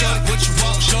the way up. Show it what you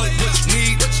want, show it what you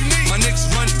need. My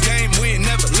niggas run the game, we ain't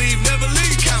never leave, never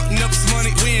leave. Counting up this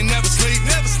money, we ain't never sleep,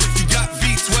 never sleep. You got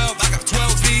V12, I got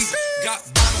 12 V's. Got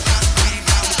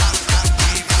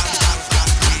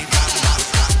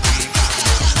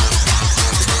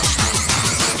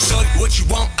what you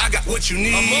want, I got what you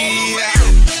need. I'm all the way up.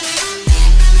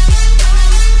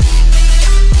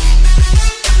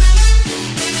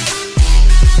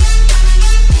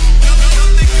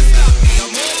 Nothing can stop me,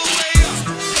 I'm all the way up.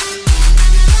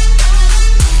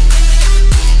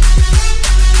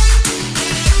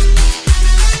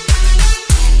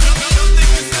 Nothing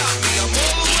can stop me, I'm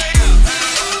all the way up.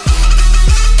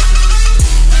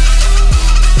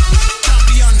 Top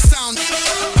beyond the sound.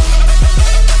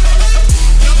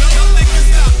 Nothing can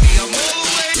stop me, I'm all the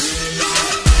way up.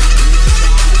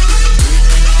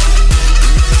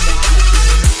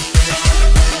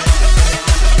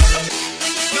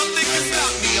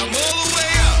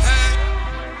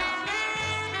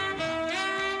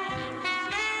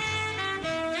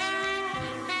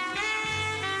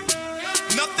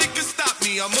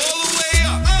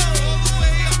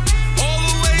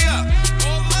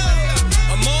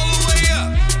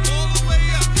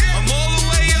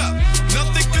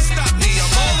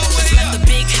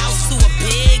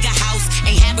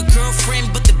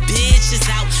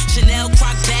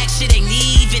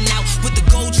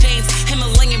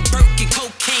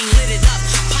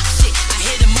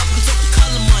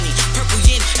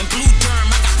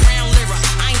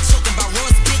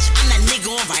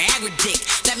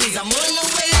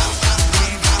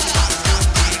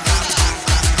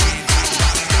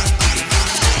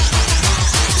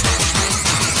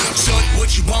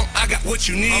 what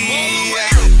you need.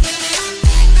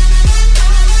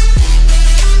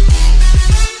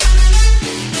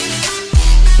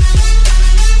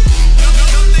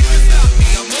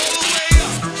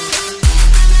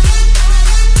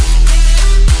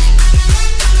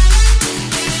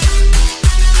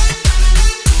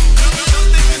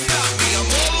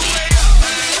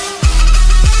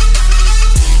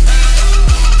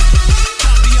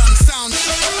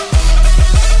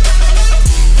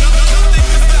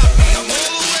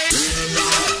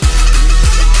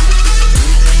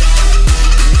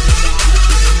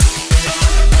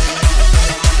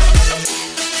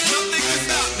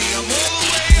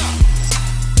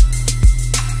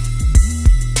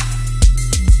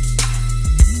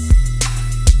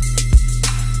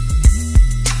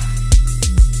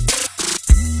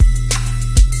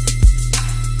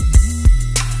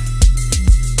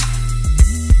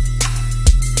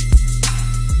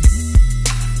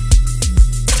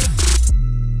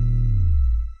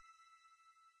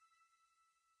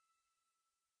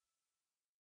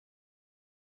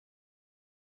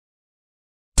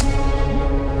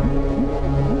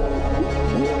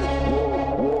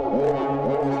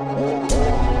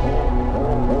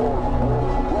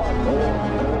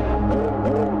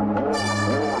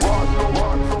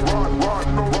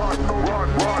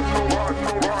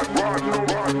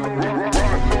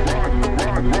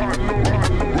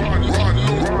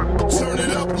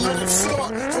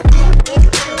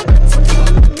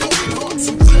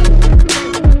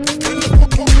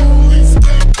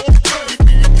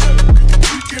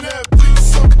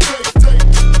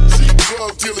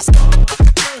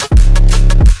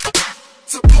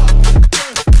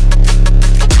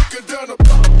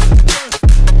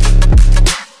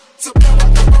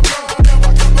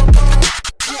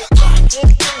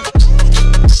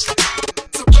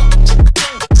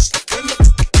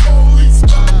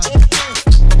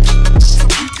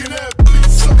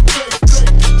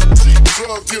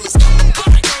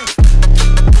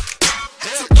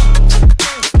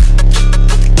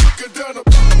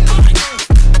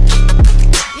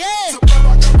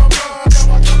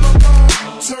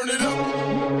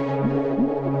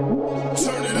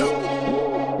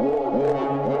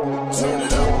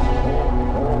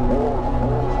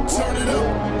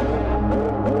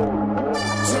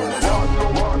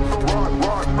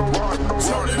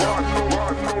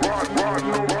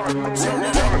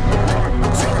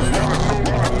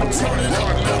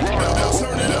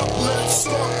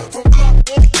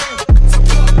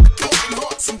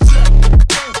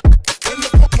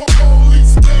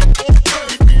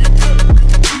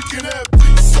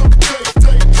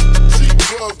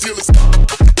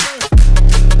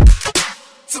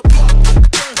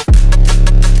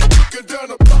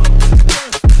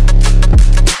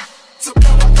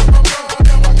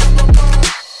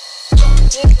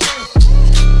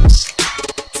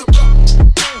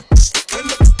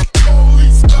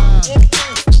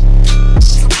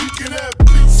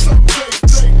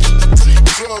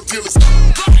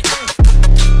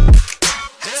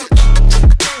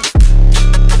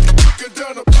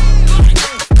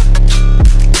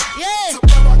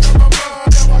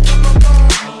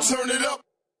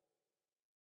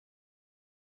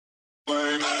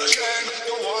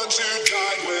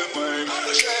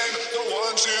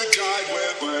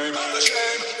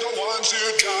 The one to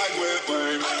die with.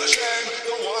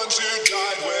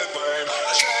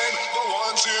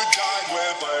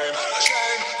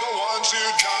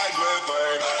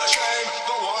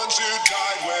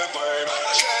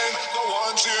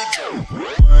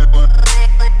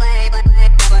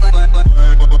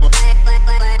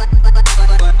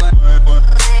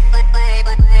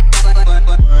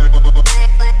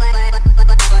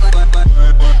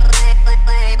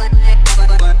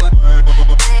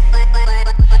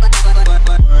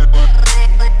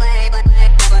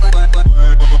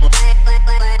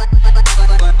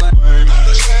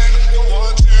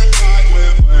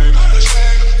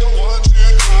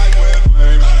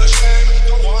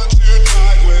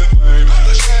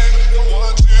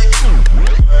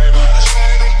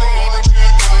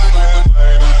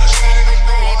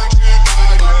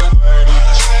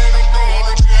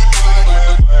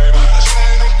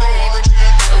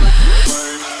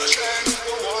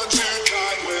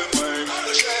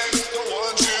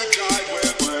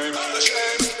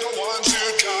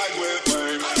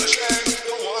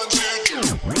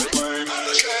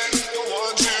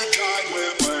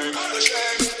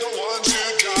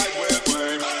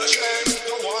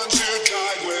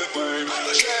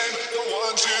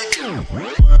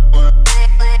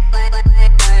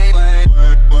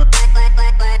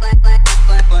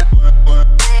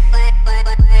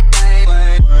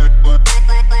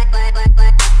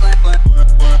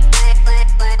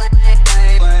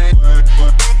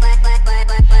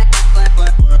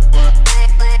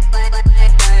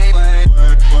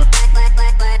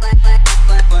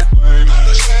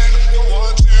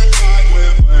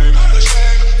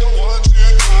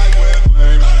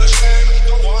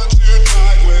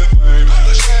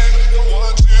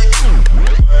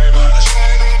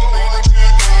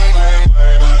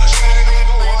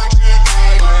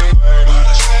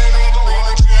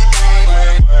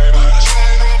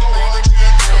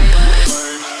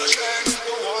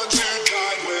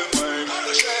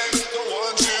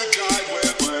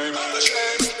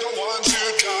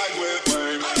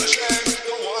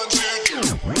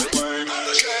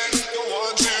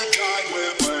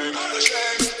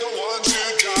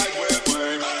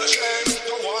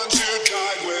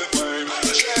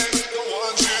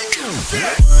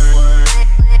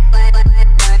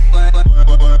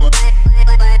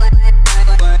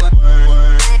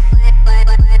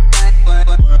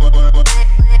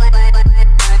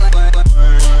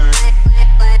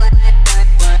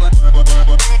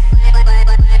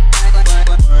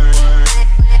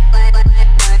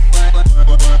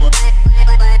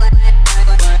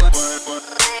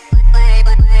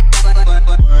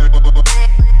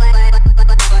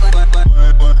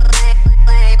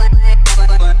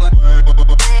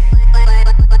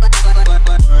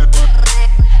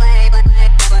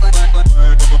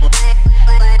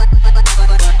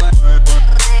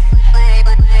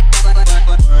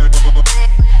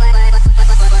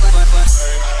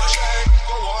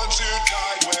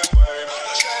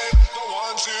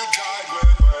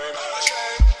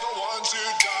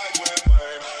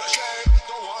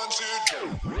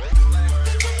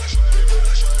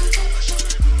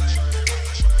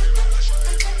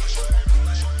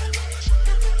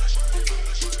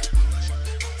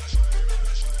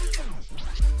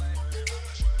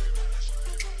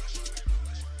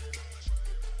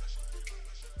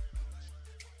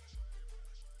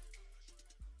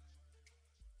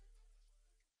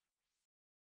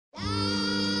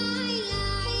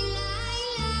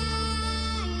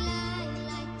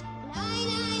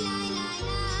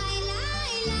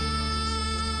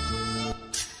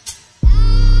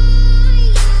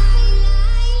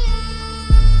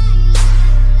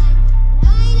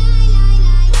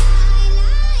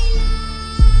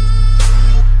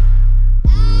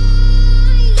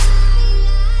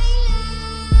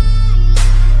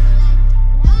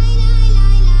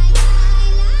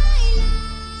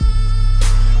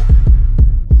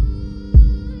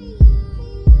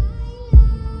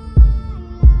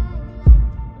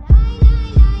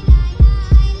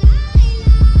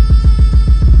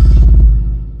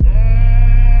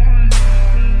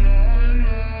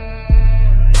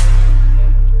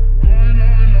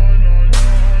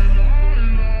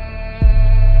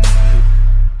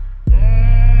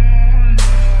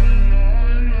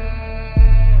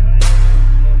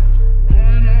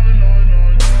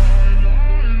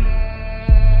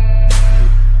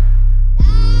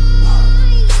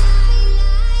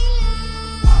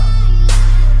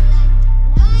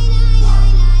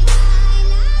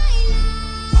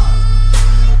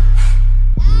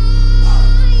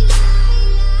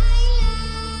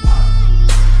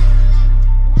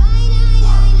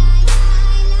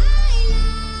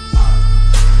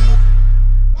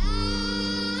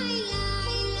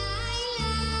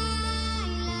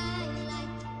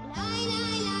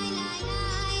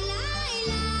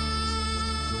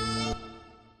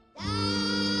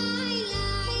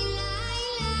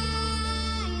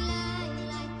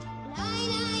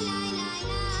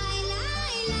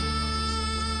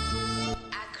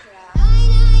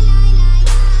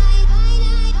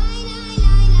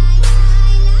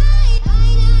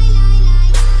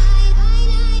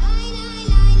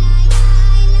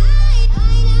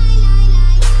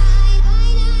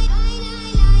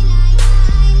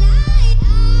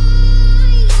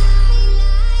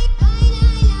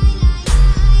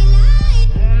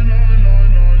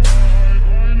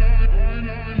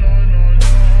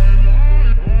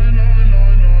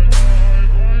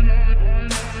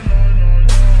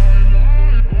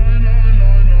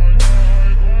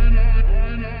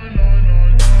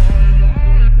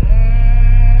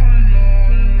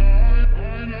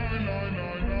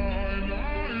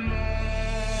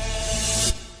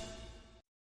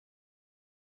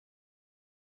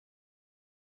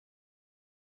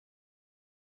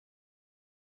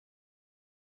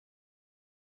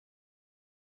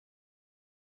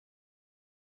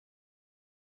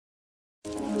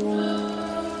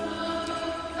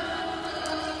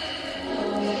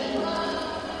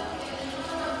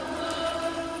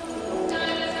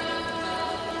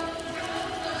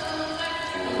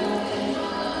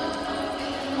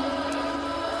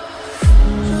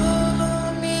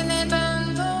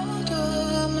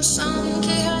 Sanki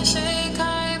her şey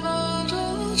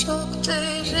kayboldu, çok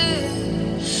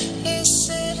derin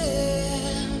hislerim.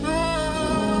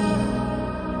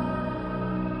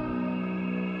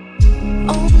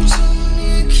 Omzum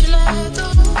yükle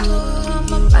doldu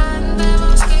ama bende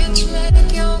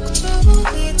vazgeçmek yoktu.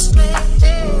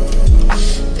 Bitmedi,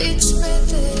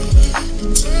 bitmedi,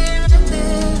 bitirmedi.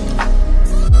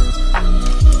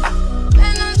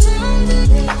 Ben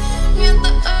özendim ya da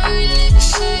öyle bir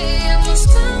şey ama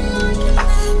sen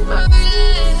böyle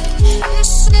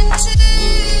hissettim,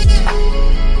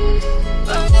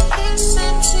 böyle hissettim.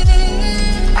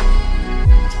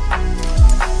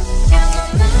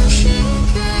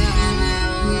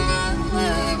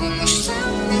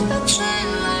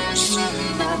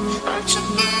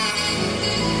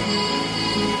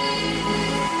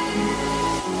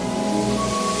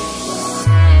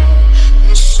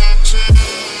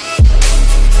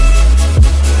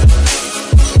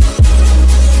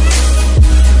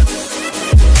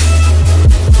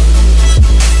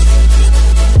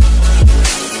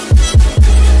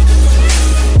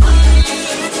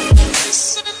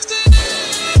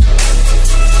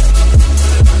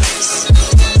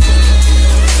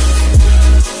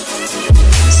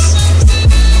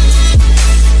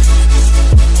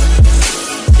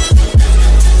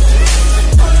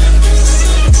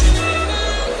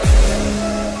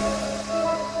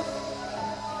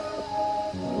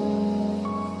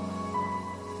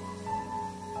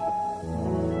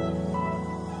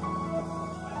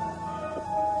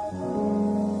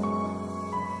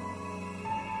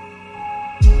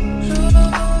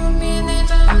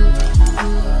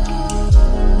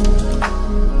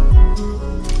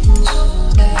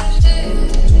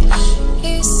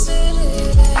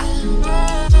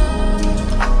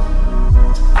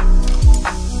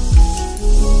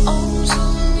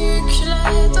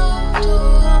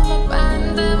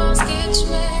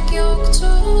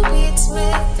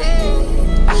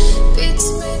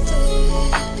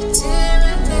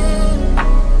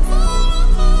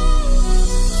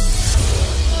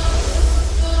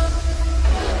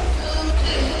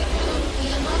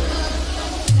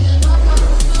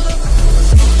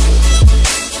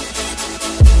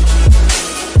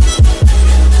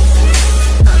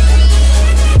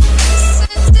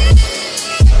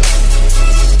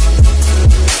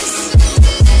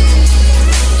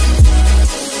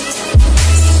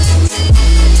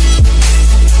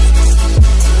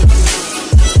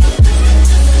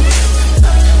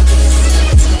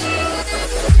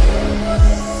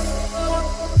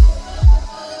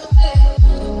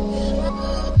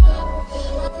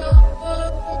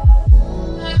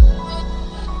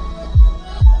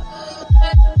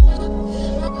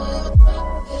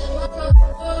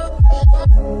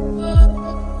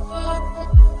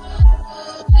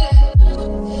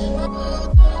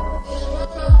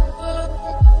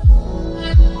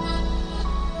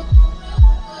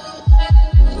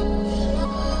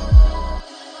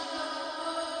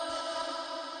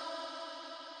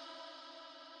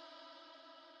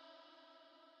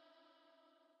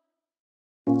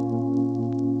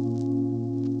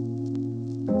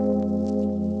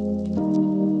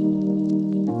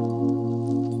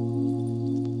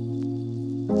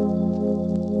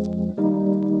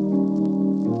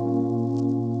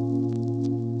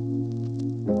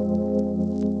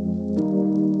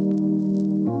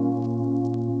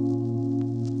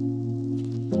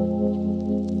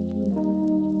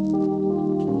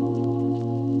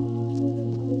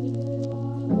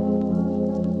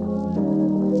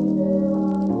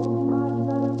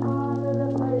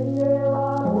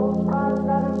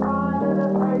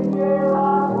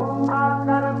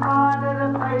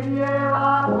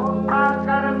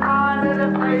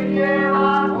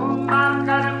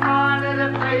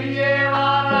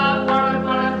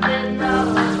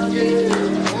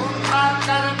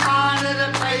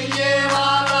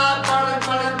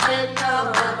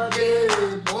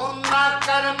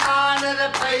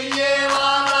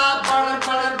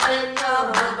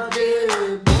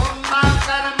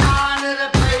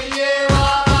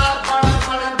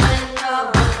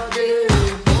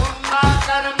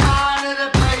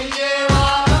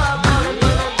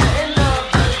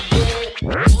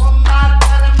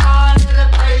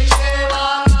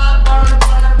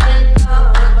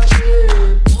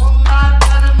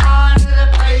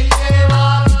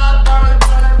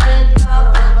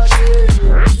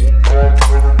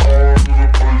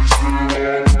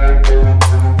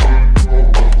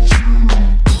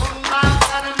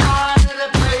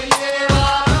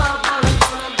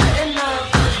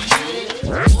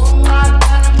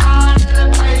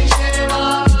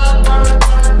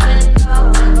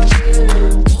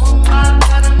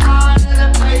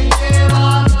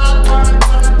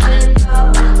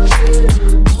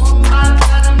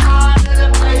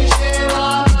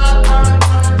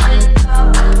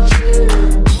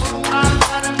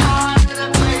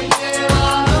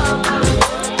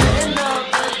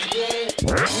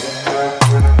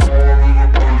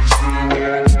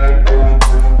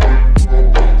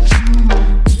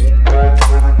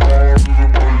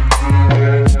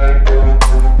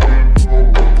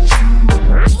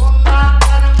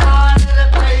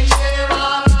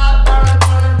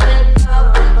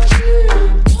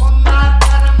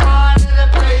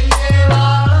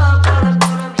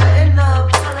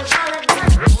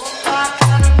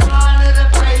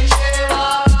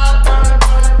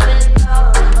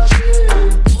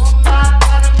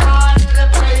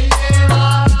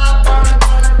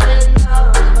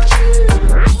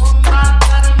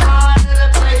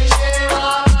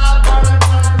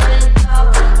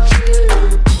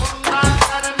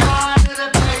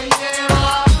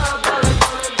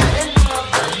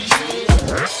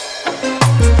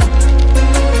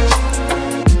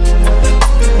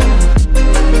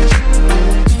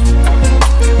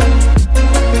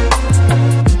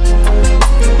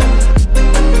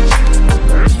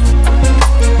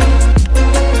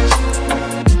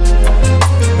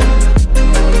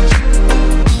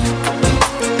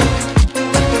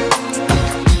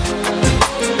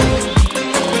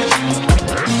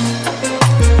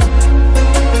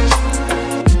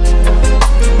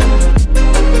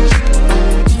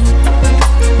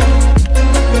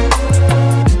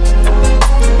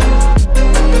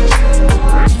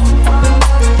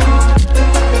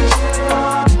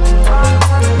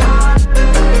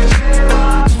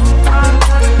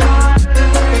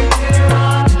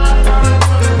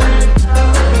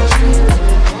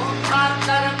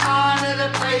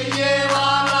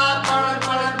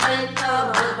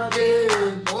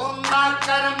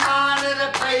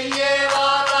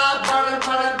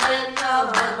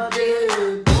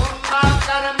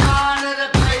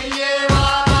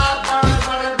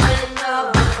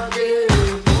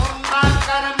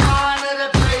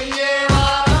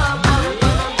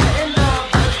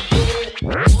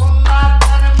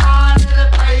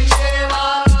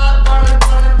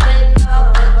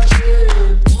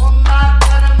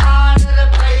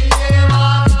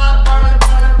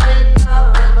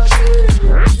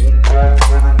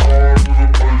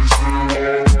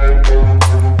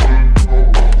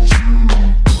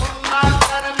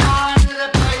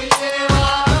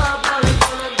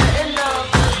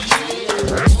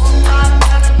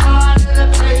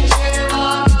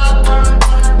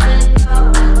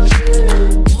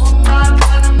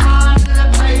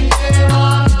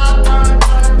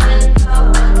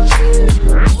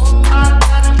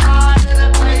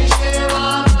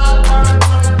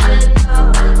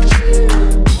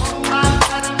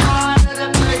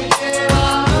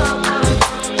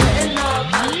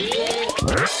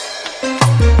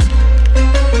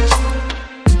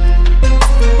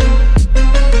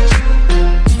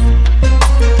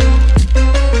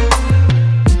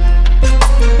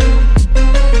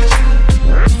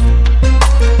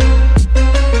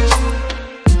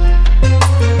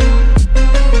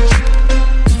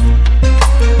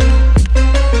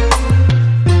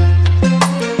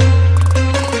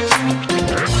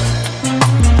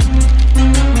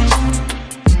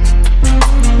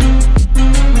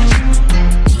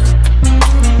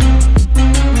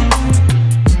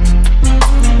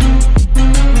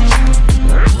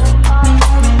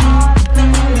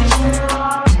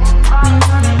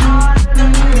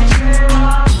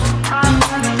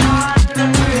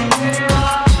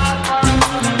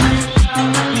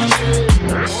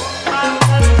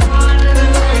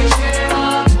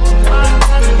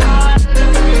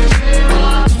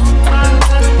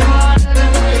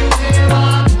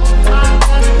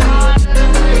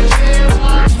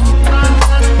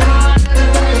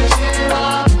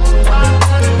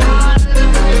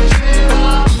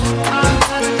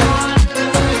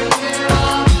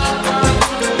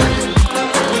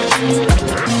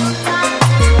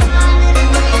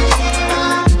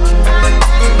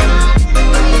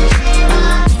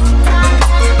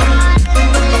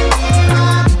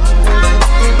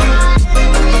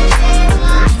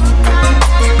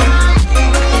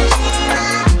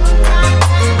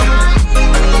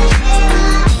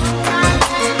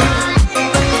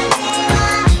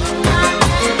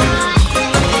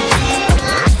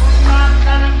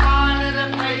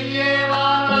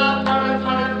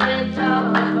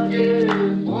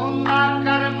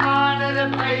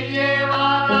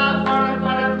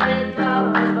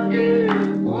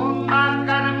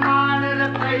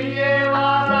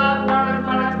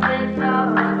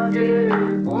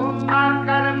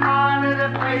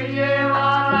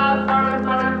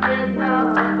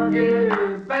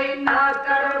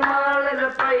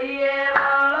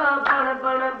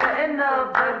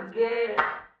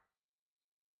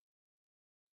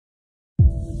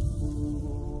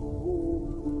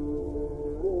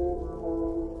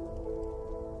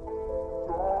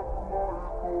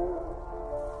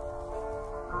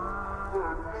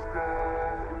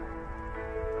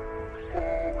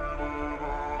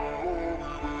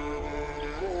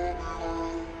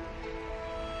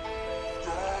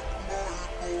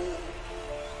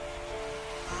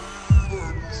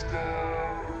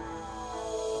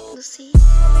 Lucy.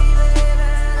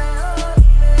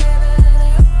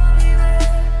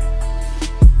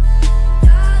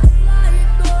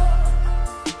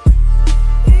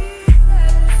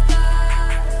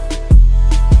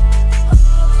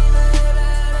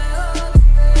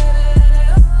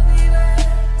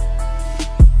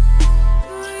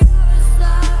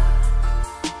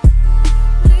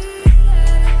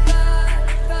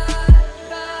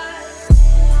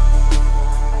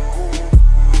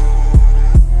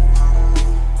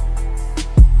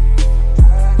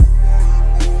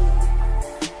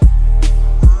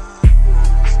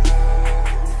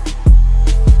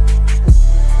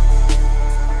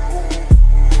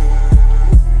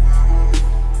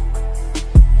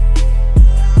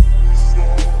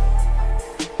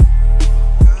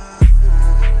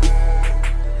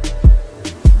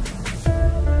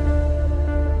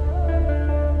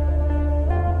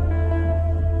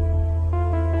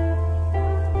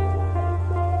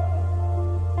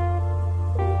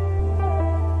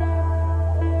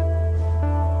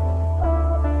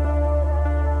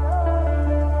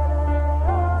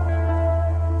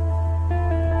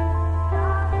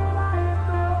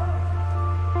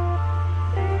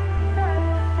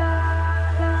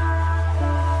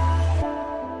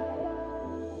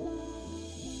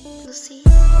 Lucy.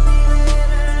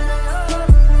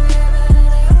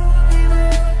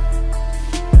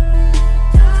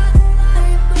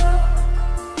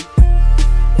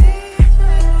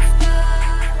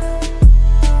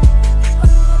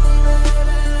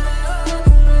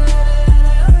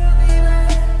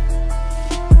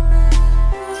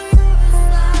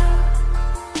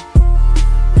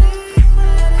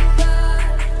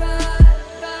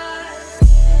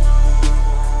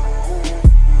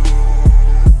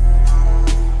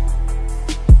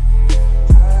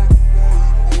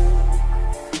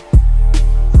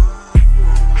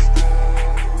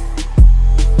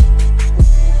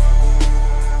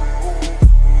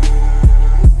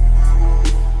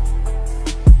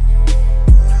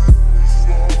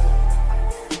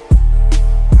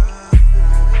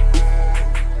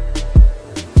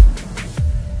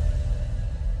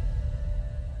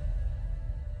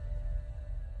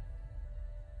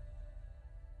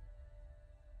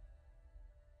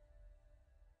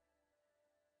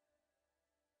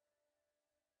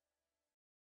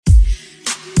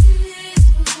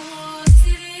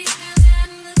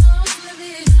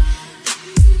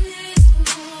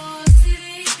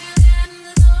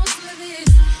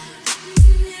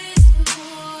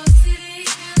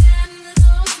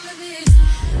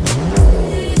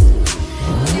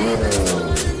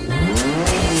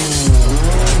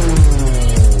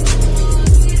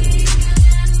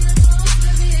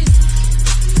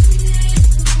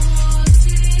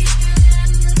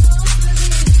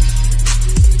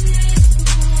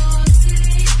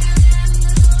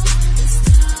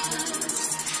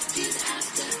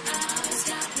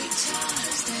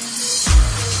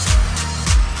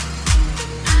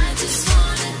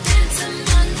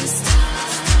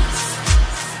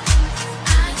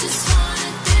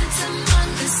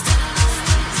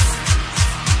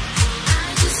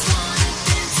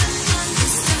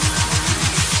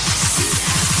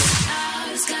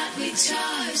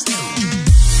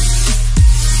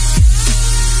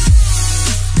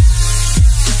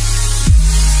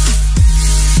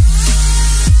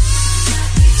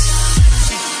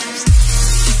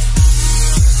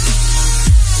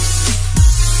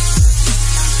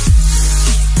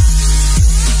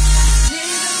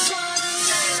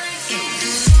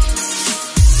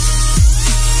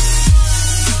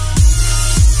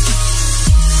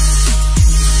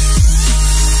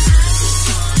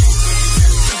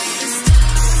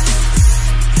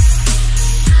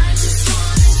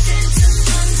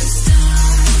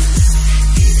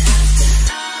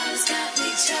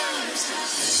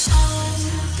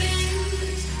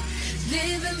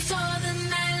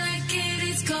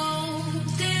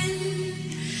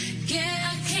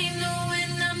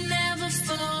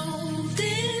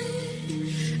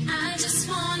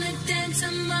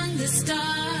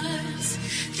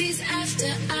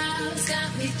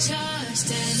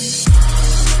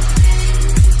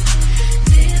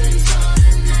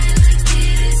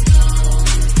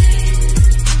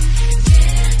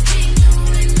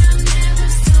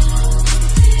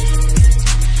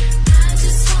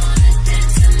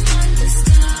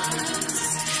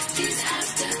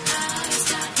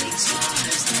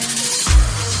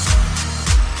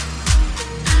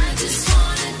 Just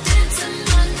wanna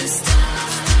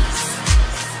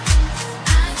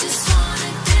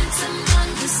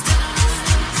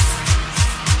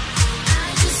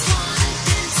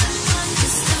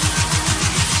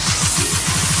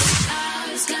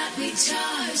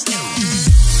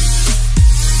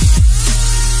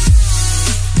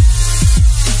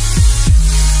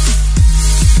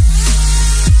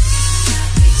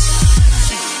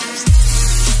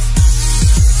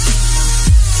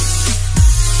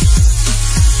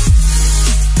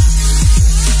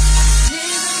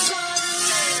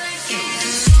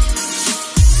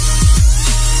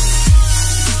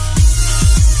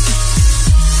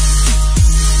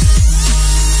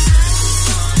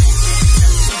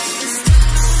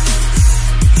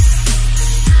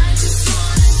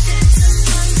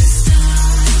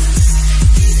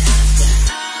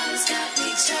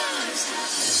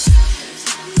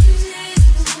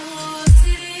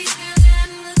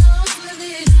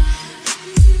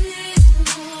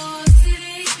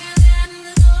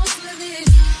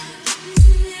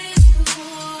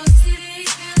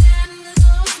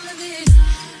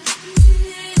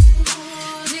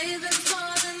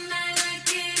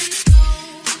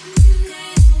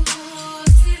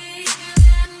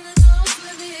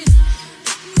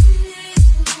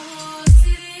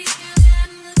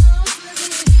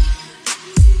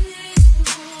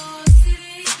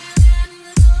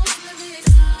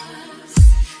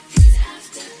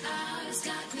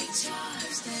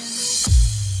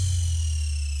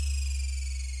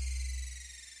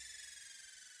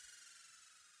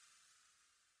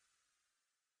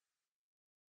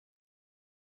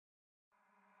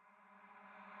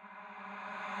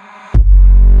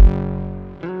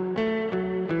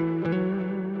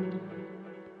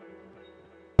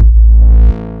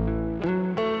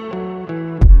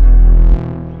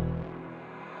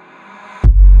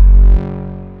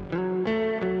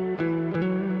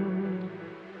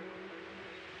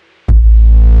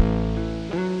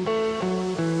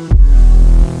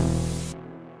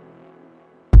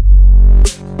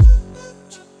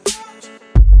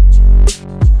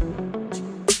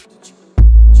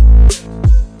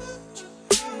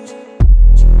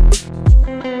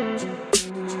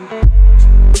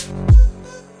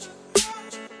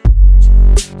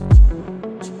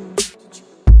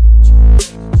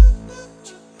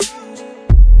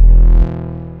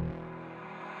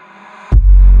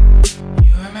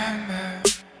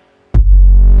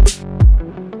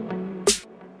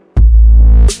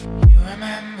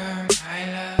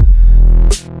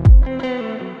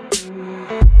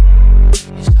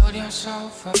sold your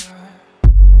sofa.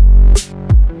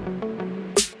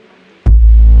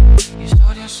 You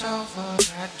sold your soul for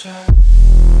that job.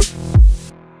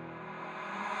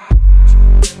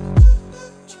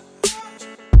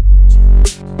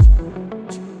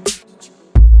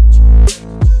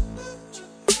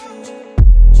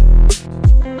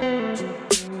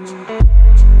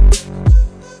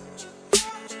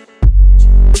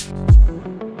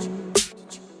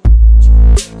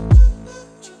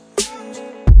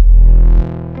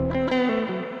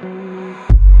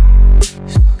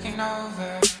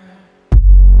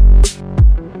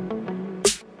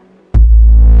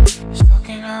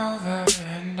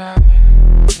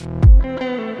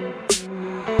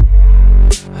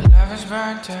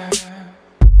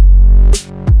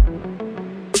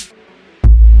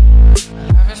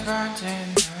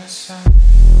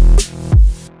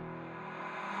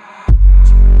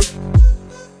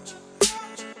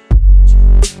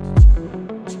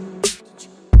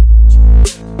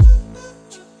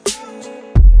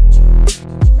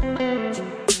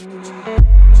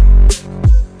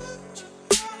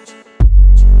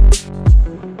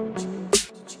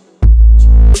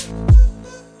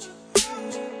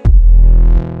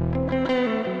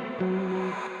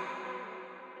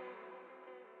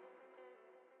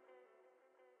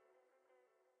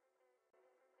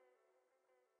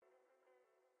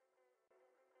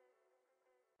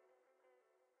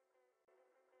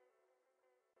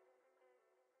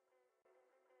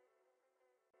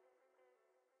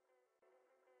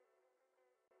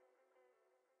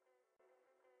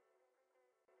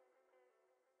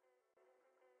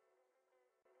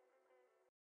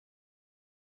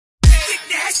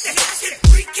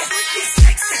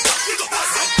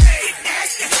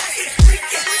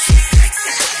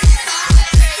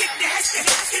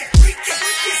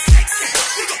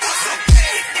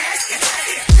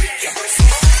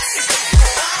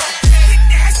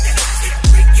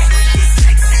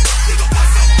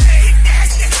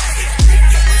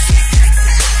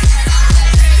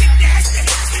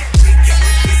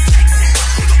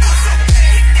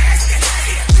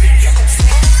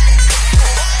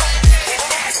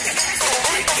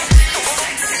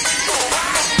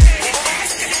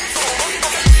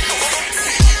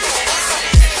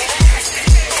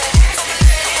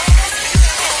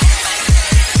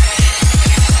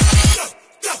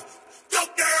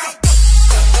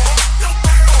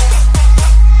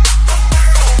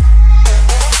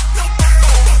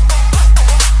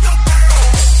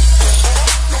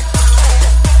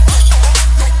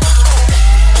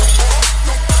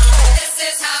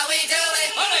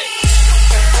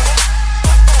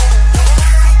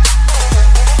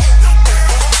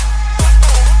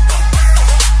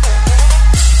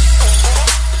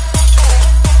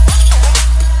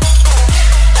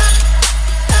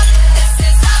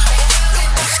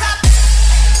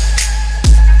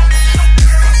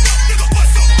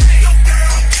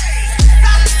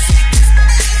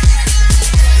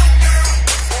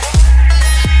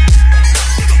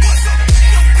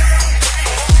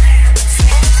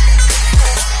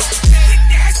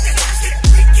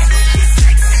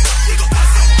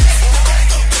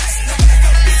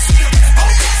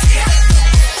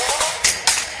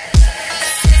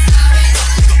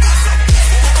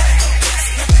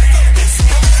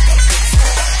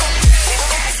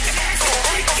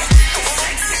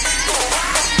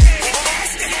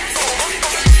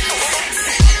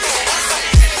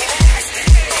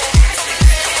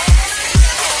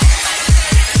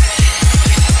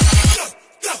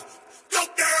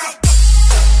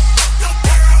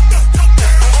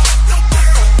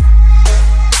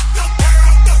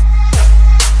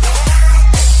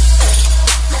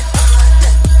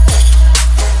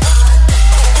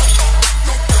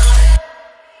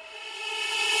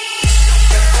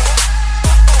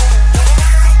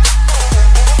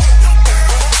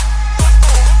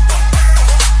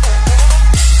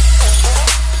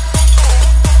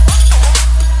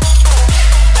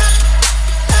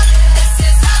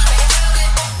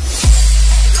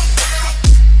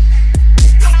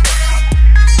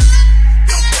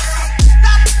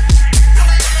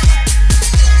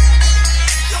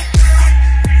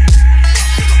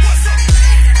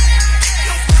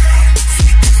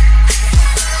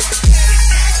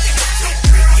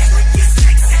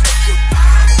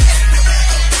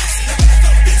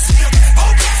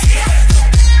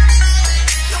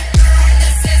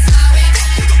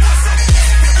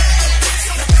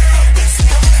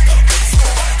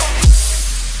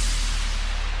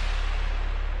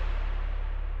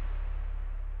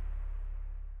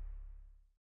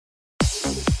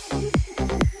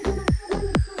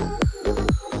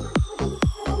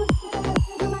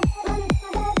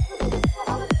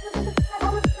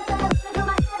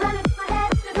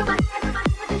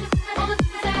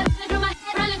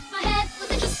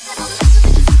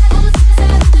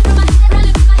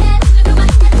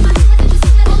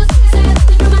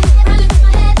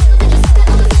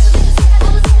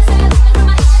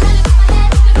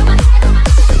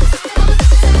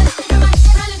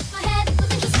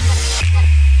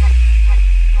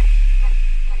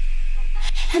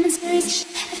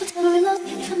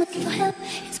 now.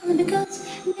 It's only because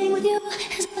being with you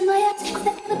has opened my eyes. Cause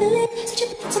I cannot believe such a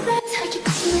big surprise. I keep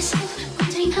asking myself,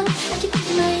 wondering how. I keep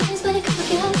closing my eyes, but I can't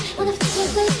look it out. One of the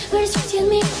place where it's just you and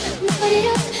me. Nobody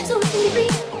else, so we can be free.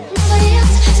 Nobody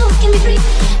else, so we can be free.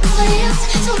 Nobody else,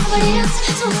 so nobody else,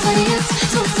 so nobody else,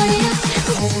 so nobody else.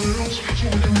 Nobody else, so we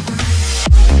can be free.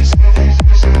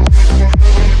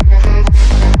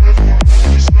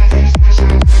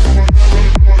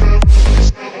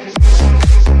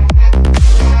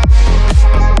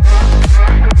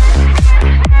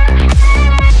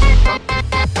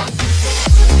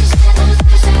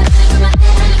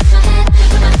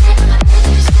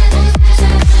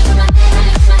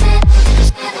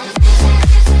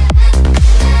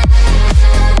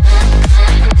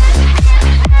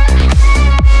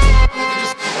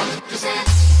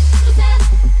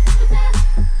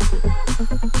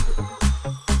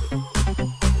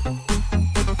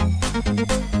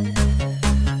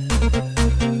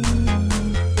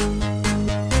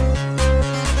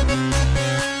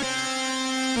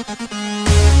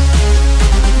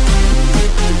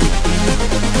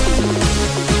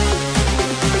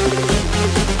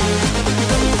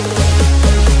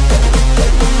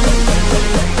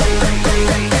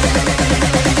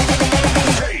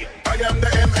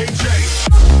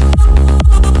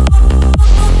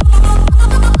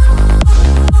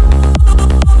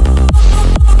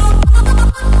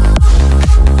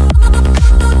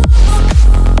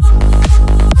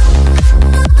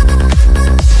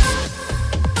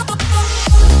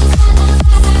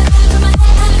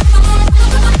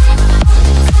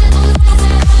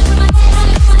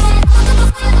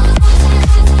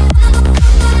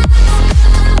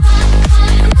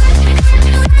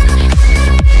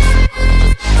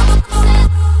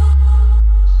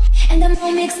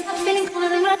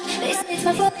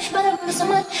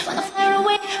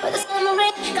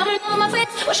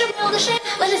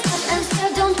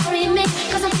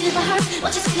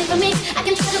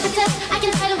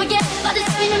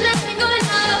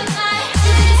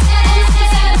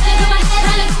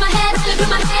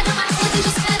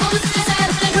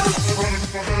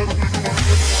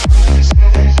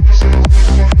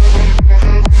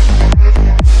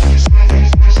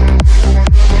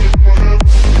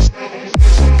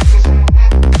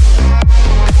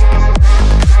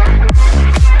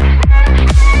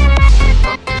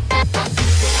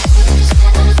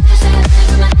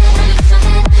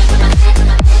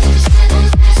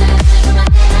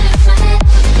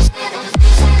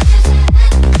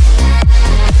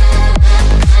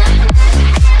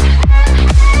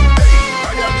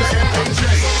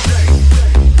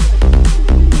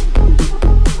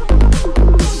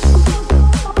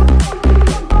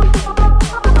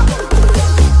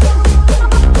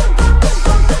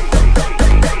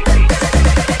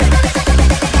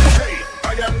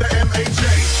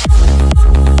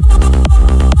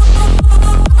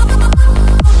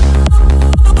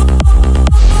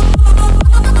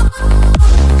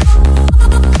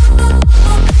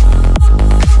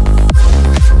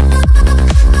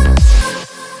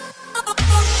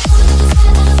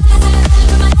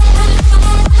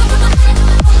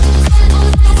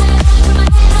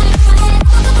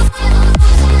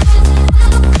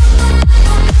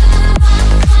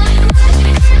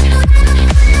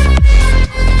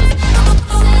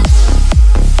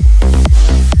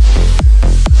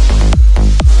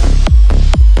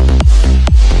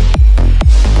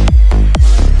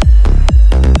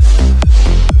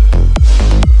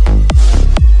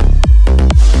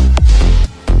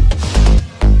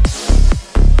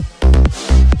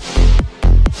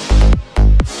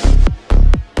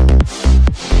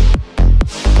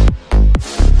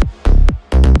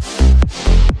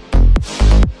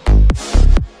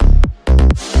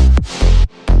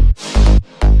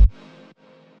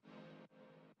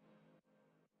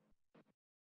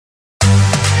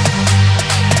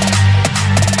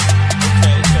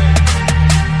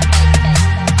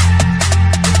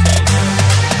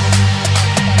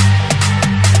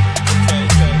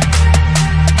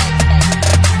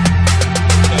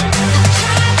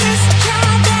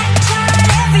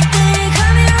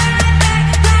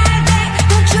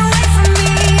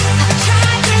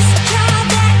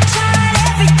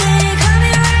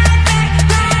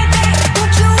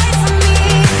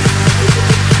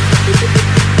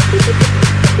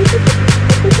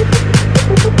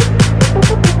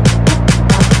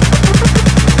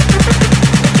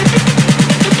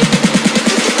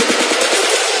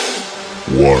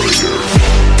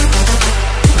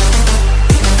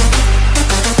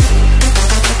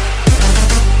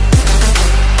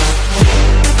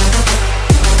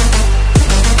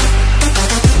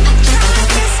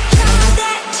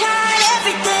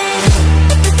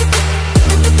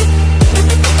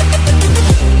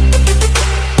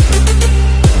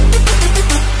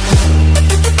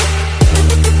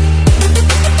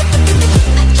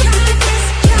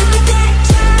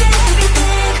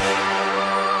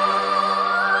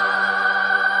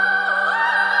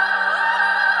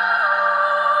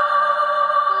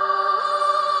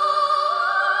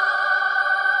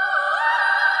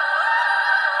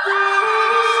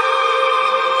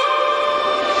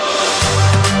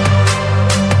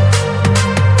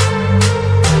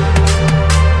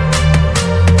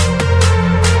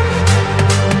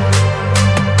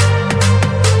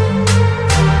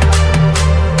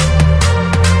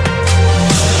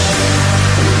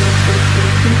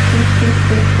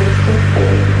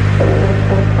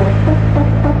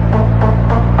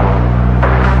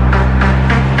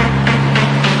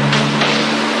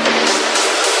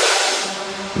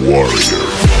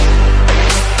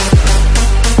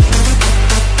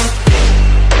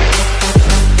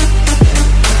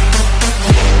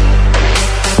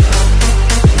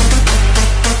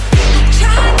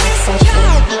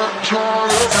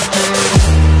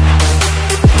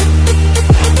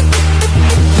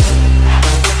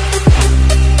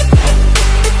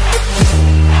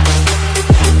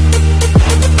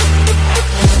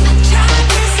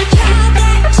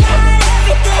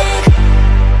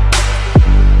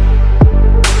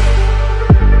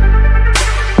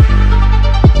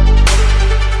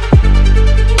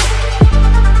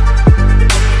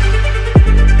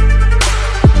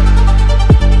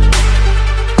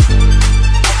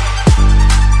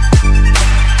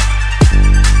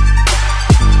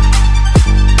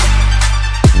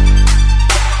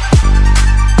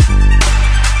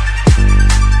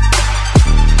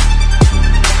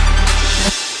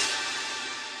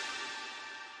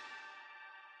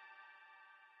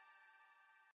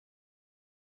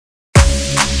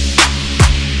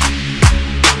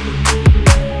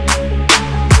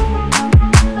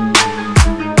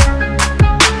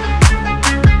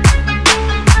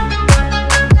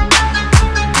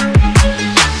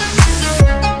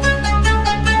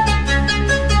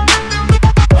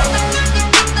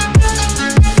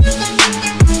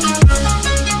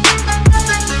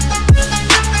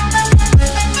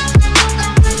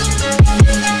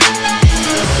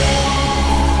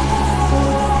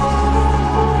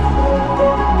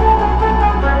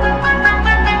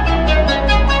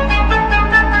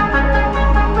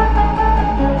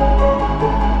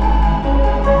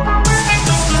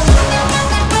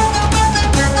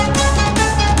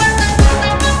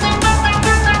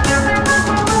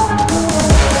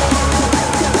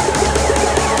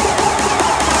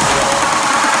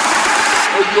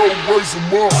 raise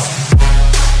them up.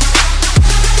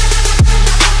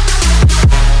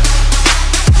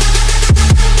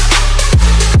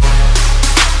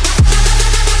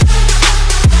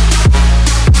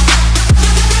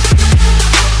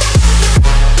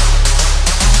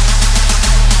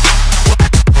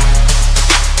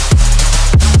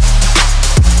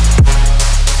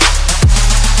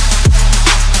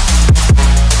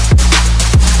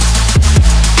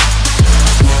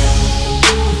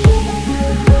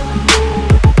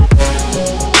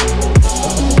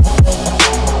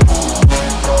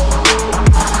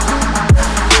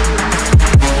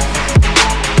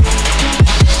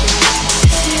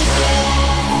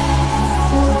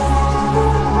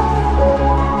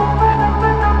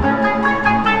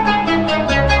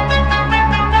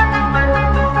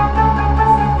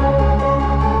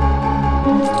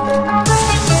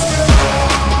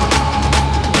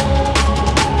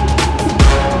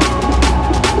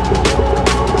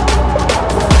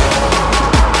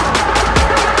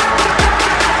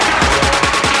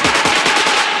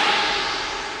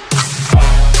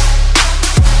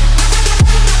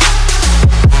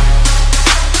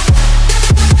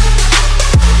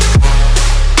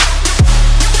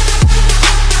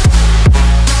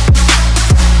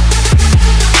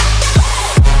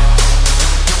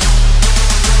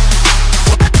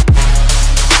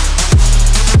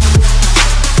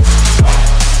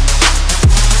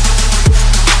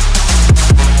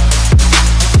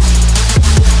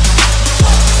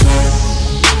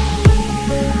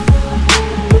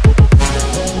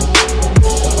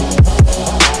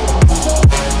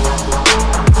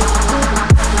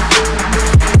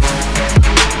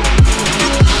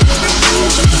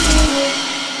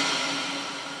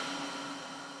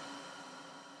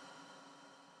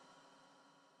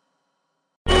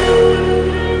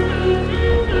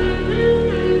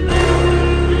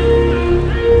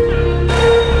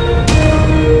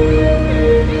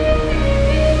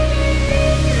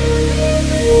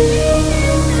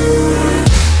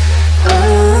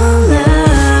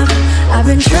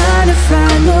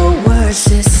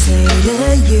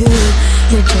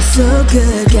 So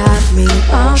good, got me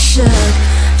all shook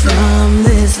from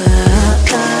this love.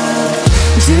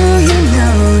 Do you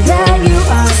know that you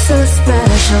are so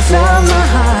special? From my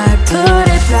heart, put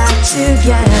it back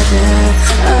together.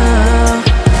 Oh,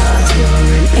 you're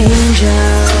an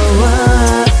angel.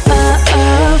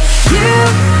 You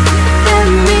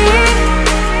and me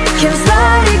can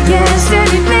fight against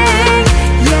anything.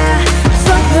 Yeah,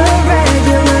 fuck the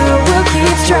regular, we'll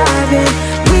keep striving.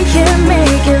 We can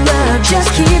make it love,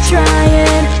 just keep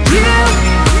trying. You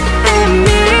and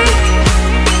me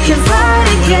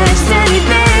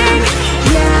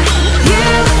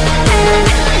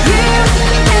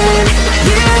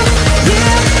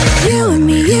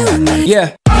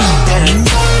Yeah.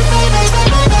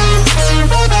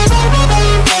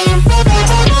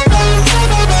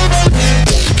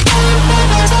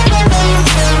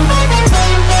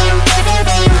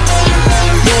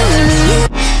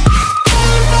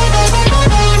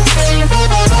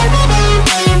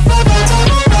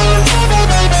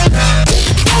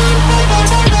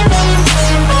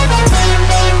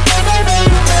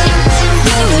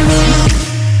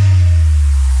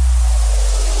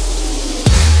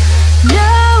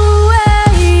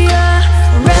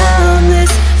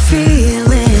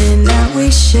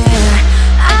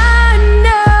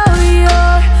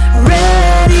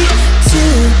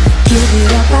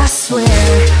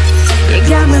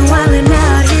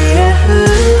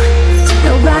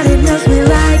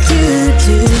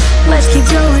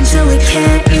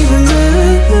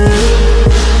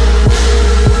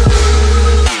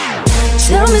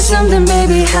 Something,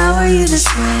 baby, how are you this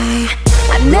way?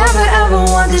 I never ever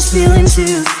want this feeling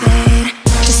to fade.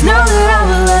 Just know that I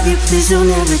will love you, please don't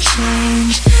ever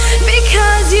change.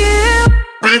 Because you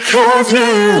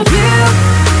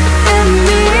and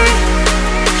me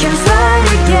can fight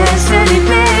against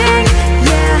anything.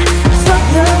 Yeah, fuck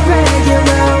the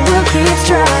regular, we'll keep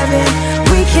striving.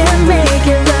 We can make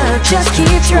it love, just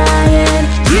keep trying.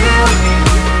 You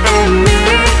and me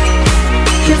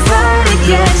can fight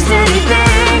against anything.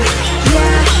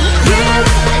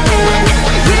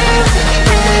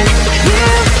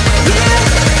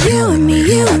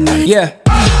 You and me. Yeah.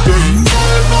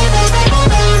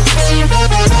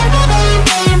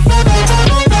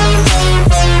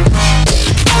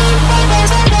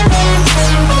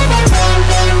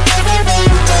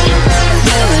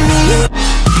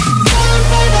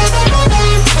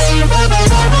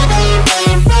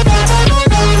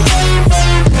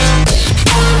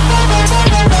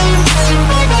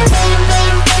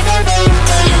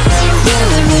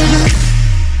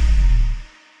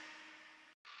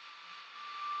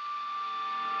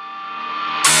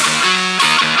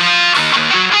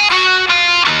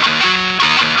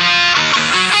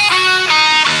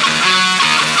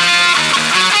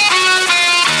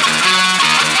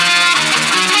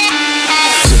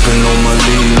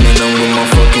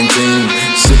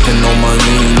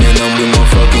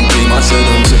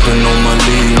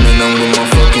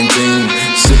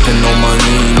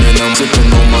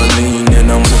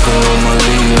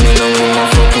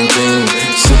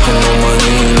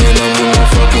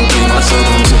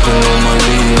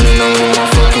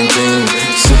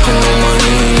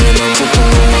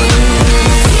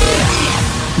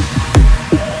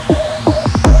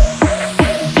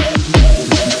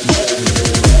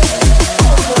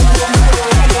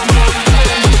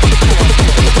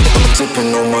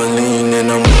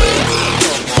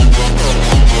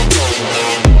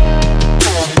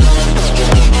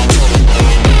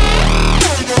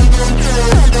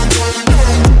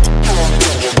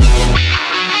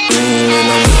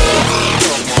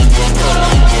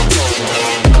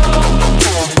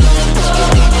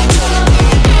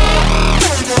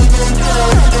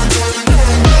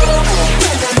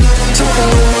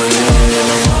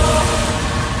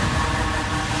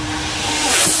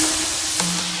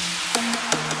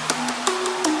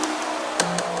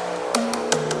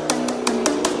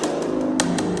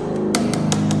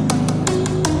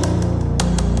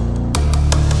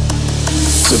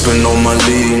 Sipping on my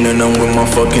lean and I'm with my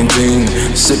fucking team.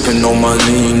 Sipping on my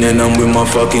lean and I'm with my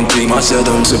fucking team. I said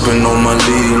I'm sipping on my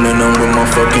lean and I'm with my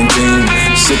fucking team.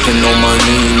 Sipping on my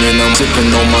lean and I'm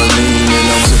sipping on my lean and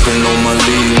I'm sipping on my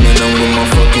lean and I'm with my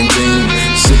fucking team.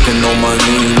 Sipping on my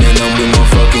lean and I'm with my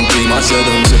fucking team. I said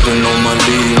I'm sipping on my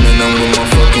lean and I'm with my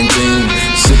fucking team.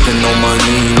 Sipping on my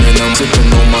lean and I'm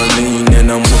sipping on my lean and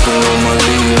I'm sipping on my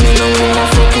lean and I'm with my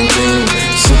fucking team.